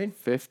 15, right?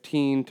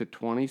 15 to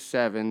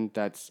 27.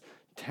 That's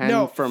 10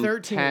 no, from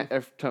 13.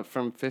 10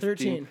 from 15.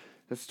 13.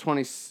 That's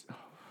 20.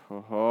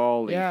 Oh,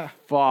 holy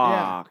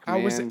fuck, yeah.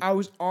 man. I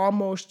was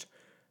almost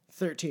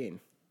 13.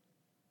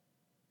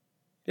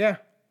 Yeah.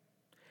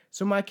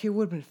 So my kid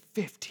would have been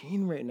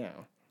 15 right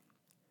now.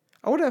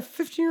 I would have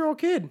a 15-year-old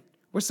kid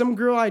with some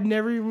girl I'd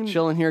never even...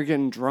 Chilling here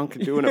getting drunk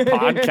and doing a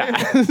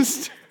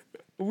podcast.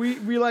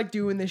 We like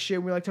doing this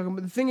shit. We like talking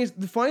about...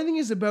 The funny thing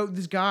is about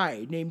this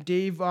guy named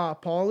Dave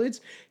Pollids,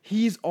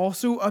 he's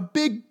also a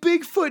big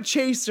Bigfoot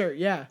chaser.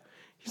 Yeah.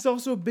 He's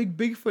also a big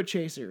Bigfoot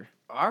chaser.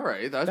 All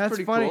right, that's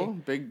pretty funny. Cool.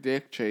 Big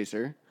dick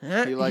chaser.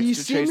 He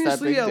likes to chase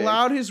that big dick. He seamlessly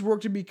allowed his work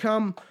to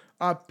become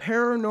a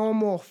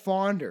paranormal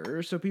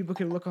fonder, so people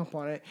can look up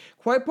on it.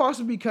 Quite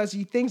possibly because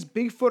he thinks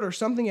Bigfoot or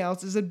something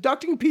else is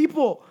abducting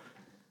people.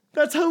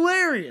 That's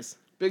hilarious.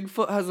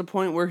 Bigfoot has a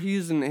point where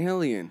he's an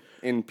alien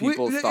in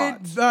people's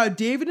thoughts.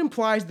 David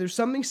implies there's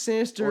something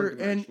sinister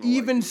and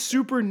even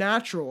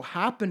supernatural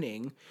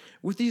happening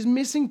with these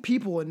missing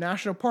people in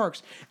national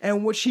parks,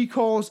 and which he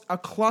calls a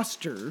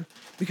cluster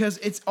because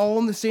it's all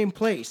in the same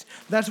place.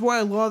 That's why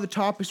a lot of the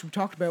topics we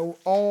talked about were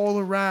all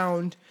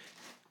around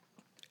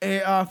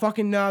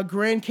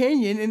Grand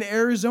Canyon in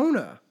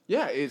Arizona.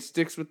 Yeah, it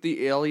sticks with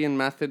the alien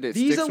method. It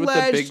sticks with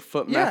the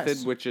Bigfoot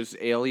method, which is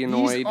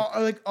alienoid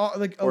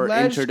or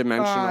alleged,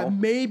 interdimensional.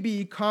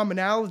 Maybe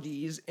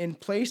commonalities in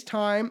place,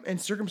 time,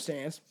 and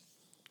circumstance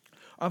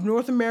of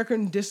North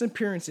American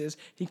disappearances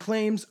he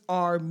claims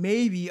are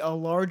maybe a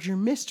larger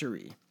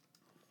mystery.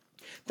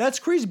 That's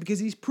crazy because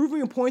he's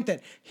proving a point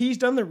that he's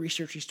done the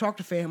research. He's talked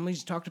to families,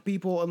 he's talked to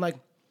people, and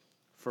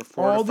for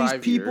 4 all to 5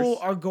 these people years.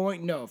 are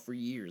going for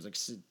years,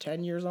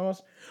 10 years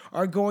almost,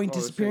 are going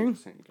disappearing.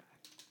 Same guy.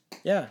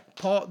 Yeah,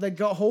 Paul, the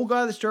whole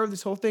guy that started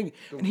this whole thing,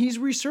 and he's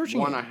researching.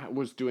 One I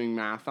was doing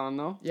math on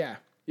though. Yeah.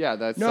 Yeah,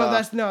 that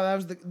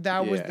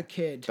was the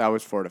kid. That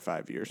was 4 to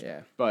 5 years.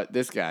 Yeah, but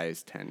this guy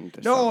is 10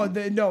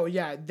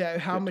 to.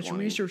 How much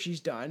 20. Research he's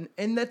done,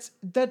 and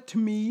that to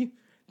me,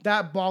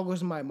 that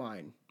boggles my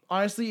mind.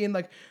 Honestly, and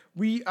I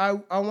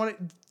want it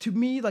to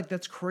me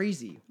that's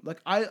crazy.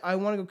 I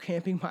want to go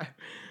camping.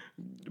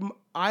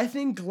 I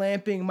think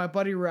glamping. My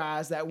buddy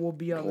Raz that will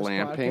be on this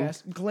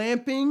podcast.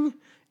 Glamping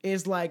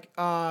is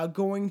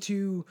going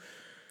to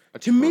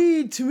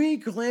me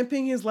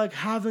glamping is like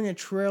having a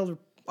trailer.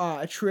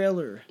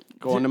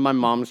 Going to my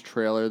mom's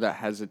trailer that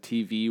has a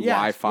TV,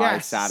 Wi-Fi,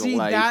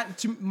 satellite.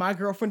 See, my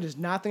girlfriend does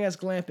not think that's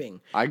glamping.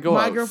 My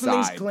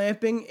girlfriend thinks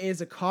glamping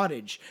is a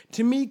cottage.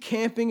 To me,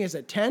 camping is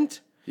a tent.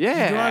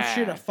 Yeah. You don't have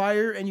shit, a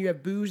fire, and you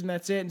have booze, and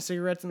that's it, and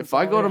cigarettes. And if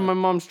I go to my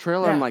mom's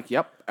trailer, I'm like,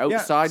 yep,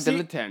 outside to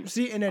the tent.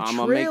 See, in a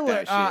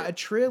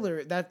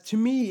trailer, that to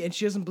me, and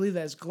she doesn't believe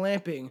that is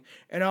glamping.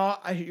 And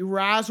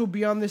Raz will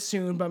be on this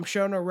soon, but I'm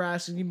showing her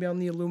Raz is going to be on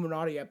the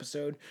Illuminati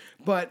episode.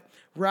 But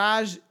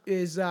Raz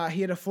is,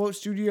 he had a float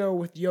studio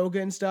with yoga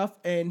and stuff,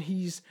 and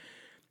he's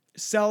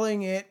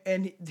selling it,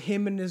 and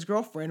him and his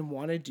girlfriend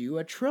want to do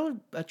a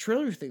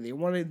trailer thing. They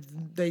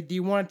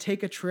want to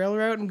take a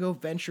trailer out and go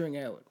venturing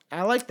out.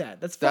 I like that.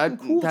 That's fucking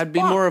cool. That'd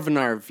be more of an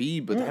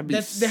RV, but that'd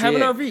be sick. They have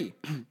an RV.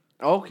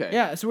 Okay.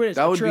 Yeah, that's what it is.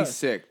 That would be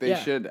sick. They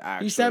should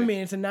actually. He sent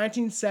me, it's a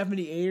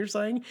 1978 or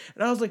something,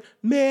 and I was like,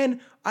 man,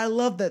 I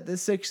love that.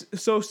 This is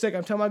so sick.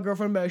 I'm telling my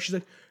girlfriend about it. She's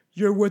like,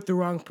 you're with the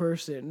wrong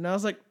person. And I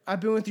was like, I've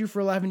been with you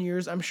for 11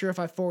 years. I'm sure if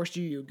I forced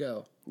you, you'd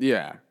go.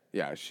 Yeah.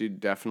 Yeah, she'd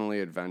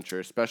definitely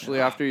adventure, especially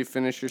after you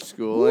finish your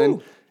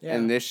schooling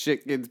and this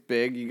shit gets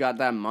big. You got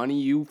that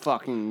money, you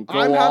fucking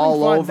go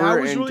all over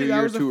and do your tour.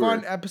 That was a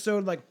fun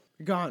episode,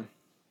 gone.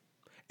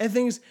 And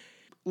things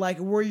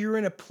where you're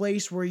in a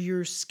place where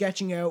you're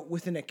sketching out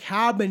within a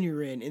cabin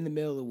you're in the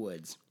middle of the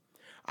woods.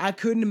 I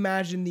couldn't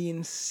imagine the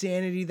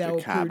insanity that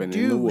would produce. Cabin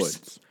in the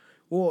woods.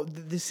 Well,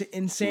 this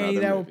insanity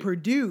that would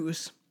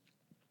produce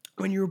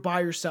when you're by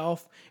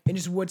yourself in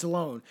just woods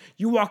alone.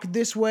 You walk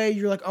this way,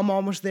 you're like, I'm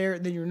almost there,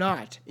 then you're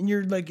not. And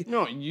you're like...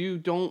 No, you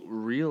don't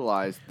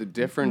realize the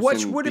difference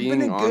Which in would have being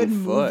been a good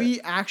foot.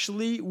 movie,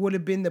 actually, would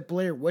have been the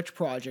Blair Witch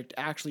Project,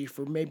 actually,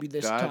 for maybe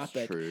this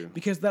topic. True.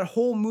 Because that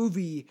whole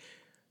movie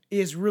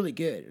is really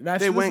good. And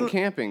they went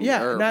camping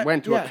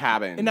went to a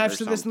cabin. And I've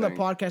said this in the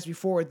podcast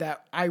before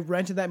that I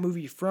rented that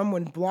movie from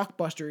when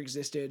Blockbuster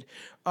existed.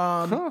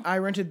 I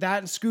rented that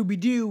and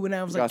Scooby-Doo when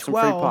I was like 12.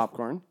 Got some free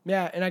popcorn.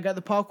 Yeah, and I got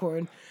the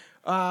popcorn.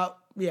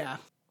 Yeah.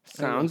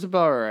 Sounds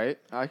about right.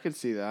 I could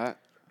see that.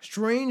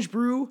 Strange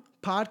Brew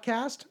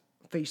Podcast,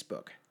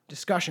 Facebook.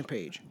 Discussion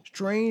page.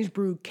 Strange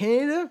Brew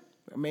Canada,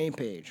 our main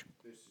page.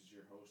 This is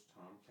your host,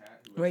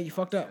 Tomcat. Wait, you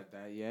fucked up. Said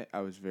that yet?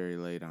 I was very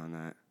late on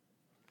that.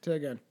 Say it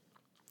again.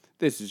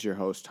 This is your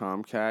host,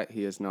 Tomcat.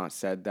 He has not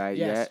said that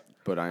yet,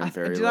 but I'm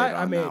very late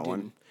on that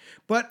one.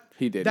 But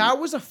he did. That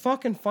was a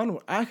fucking fun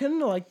one. I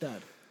kind of like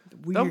that.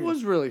 Weird. That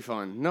was really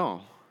fun.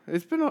 No,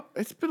 it's been a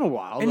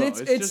while. And though.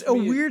 it's a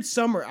weird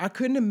summer. I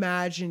couldn't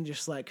imagine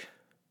just like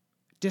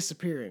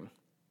disappearing.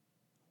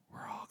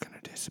 We're all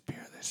gonna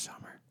disappear this summer.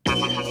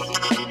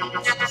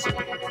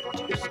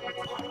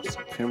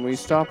 Can we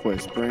stop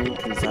whispering?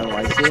 Because I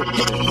like it, but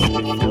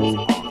it feels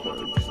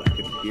awkward because I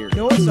could hear it. You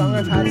know what song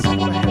I've had stuck in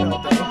my head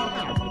all day?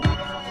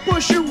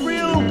 Push it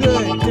real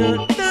good.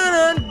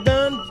 Dun, dun,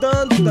 dun,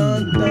 dun, dun,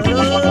 dun,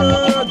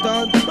 dun,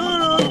 dun, dun.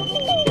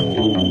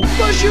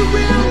 Push it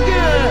real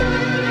good.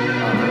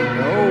 I don't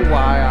know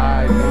why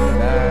I do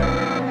that.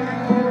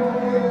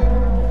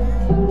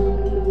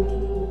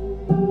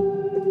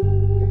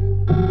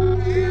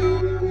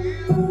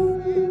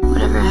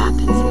 Whatever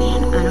happens, man,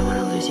 I don't want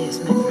to lose you as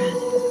my friend.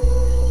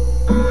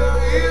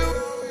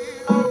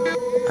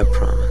 I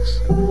promise,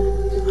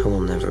 I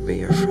will never be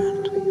your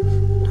friend,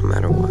 no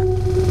matter what.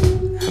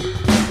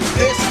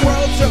 This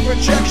world's a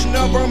projection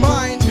of our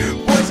mind.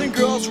 Boys and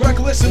girls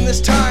reckless in this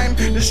time.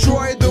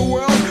 Destroy the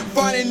world,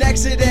 find an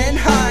exit and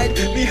hide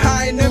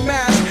behind a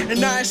mask.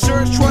 And I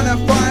search trying to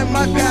find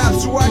my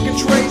path so I can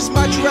trace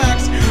my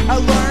tracks. I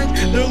learned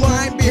they're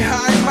lying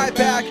behind my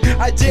back.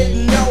 I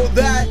didn't know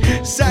that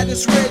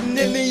sadness written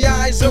in the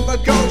eyes of a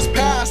ghost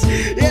past.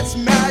 It's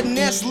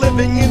madness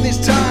living in these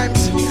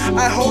times.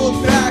 I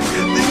hold back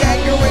the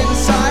anger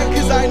inside,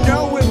 cause I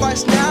know if I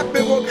snap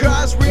it will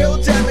cause real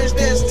damage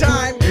this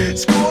time.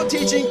 School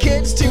teaching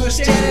kids to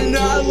stand in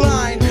a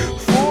line.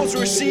 Fools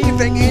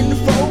receiving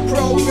info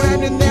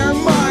programmed in their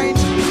mind.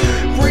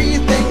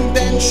 Breathing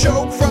then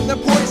choke from the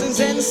poisons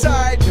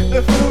inside.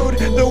 The food,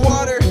 the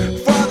water,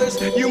 fathers,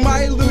 you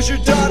might lose your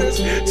daughters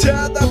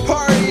to the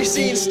party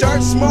scene.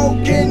 Start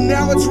smoking,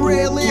 now it's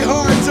really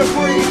hard to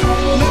breathe.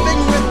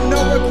 Living with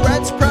no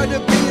regrets, proud to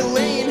be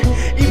lean.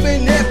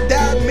 Even if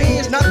that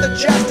means not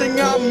digesting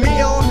a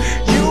meal.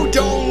 You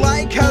don't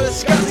like how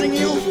disgusting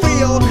you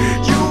feel.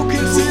 You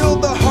conceal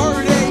the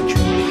heartache.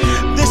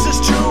 This is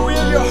too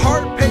real, your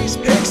heart pace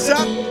picks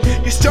up.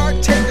 You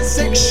start taking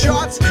 6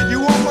 shots,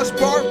 you almost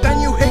barf, then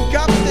you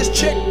hiccup. This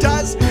chick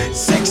does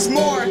 6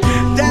 more,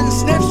 then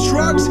sniffs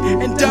drugs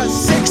and does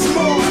 6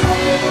 more.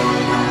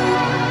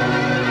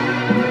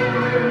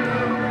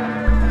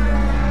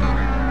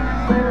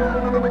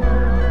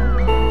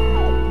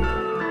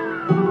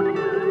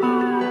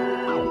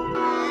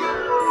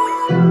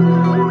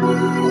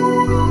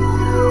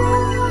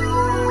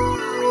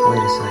 Wait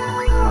a second.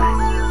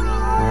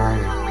 Where are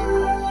you?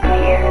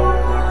 Here.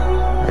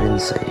 I didn't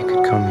say you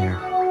could come here.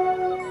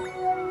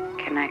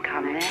 Can I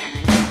come in?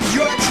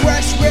 Your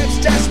dress rips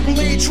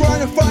desperately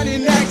trying to find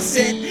an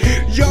exit.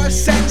 You're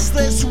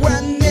senseless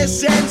when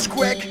this ends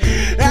quick.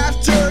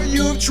 After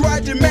you've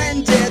tried to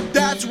mend it.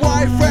 That's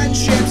why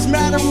friendships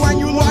matter when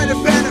you lie to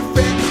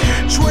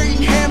benefit.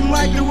 Treating him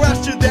like the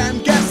rest of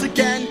them. Guess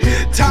again.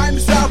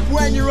 Time's up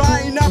when you're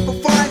eyeing up a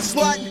fine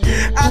slut.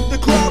 At the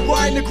club,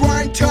 line the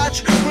grind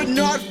touch, but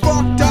not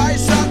fucked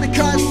eyes up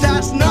because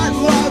that's not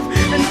love.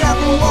 And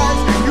never was.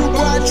 You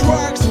bought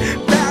drugs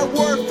that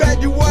were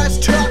fed you was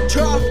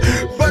tough,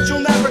 but you'll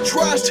never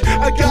trust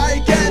a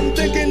guy again.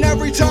 Thinking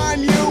every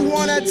time you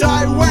wanna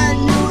die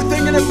when you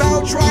thinking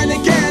about trying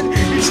again.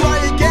 You try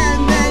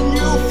again, then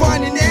you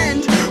find an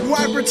end.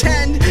 Why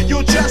pretend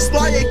you'll just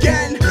lie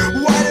again?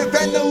 Why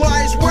defend the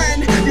lies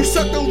when you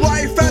suck the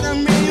life out of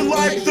me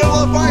like the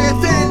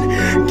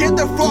Leviathan? Get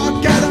the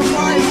fuck out of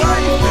my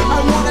life.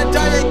 I wanna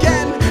die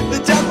again. The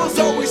devil's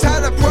always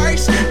had a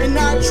price, and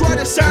I try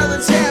to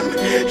silence him.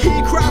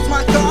 He crowds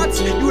my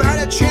thoughts. You had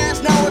a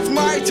chance, now it's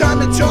my time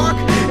to talk.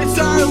 It's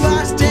our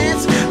last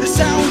dance. The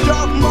sound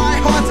of my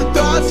haunts and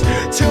thoughts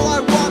till I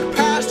walk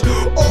past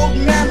old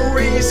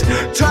memories.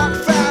 Talk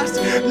fast,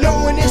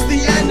 knowing it's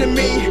the end of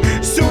me.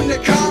 Soon to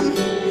come.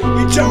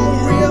 You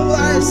don't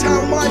realize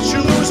how much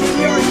you lose when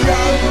you're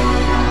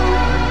young.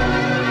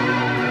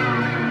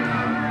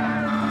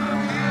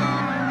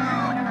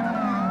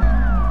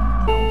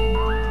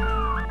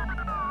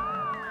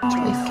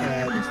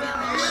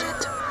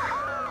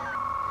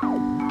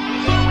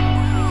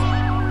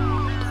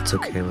 It's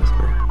okay with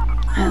me.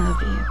 I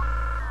love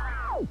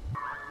you.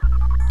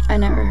 I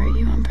never hurt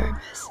you on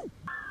purpose.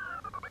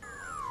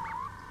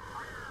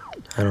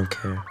 I don't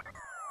care.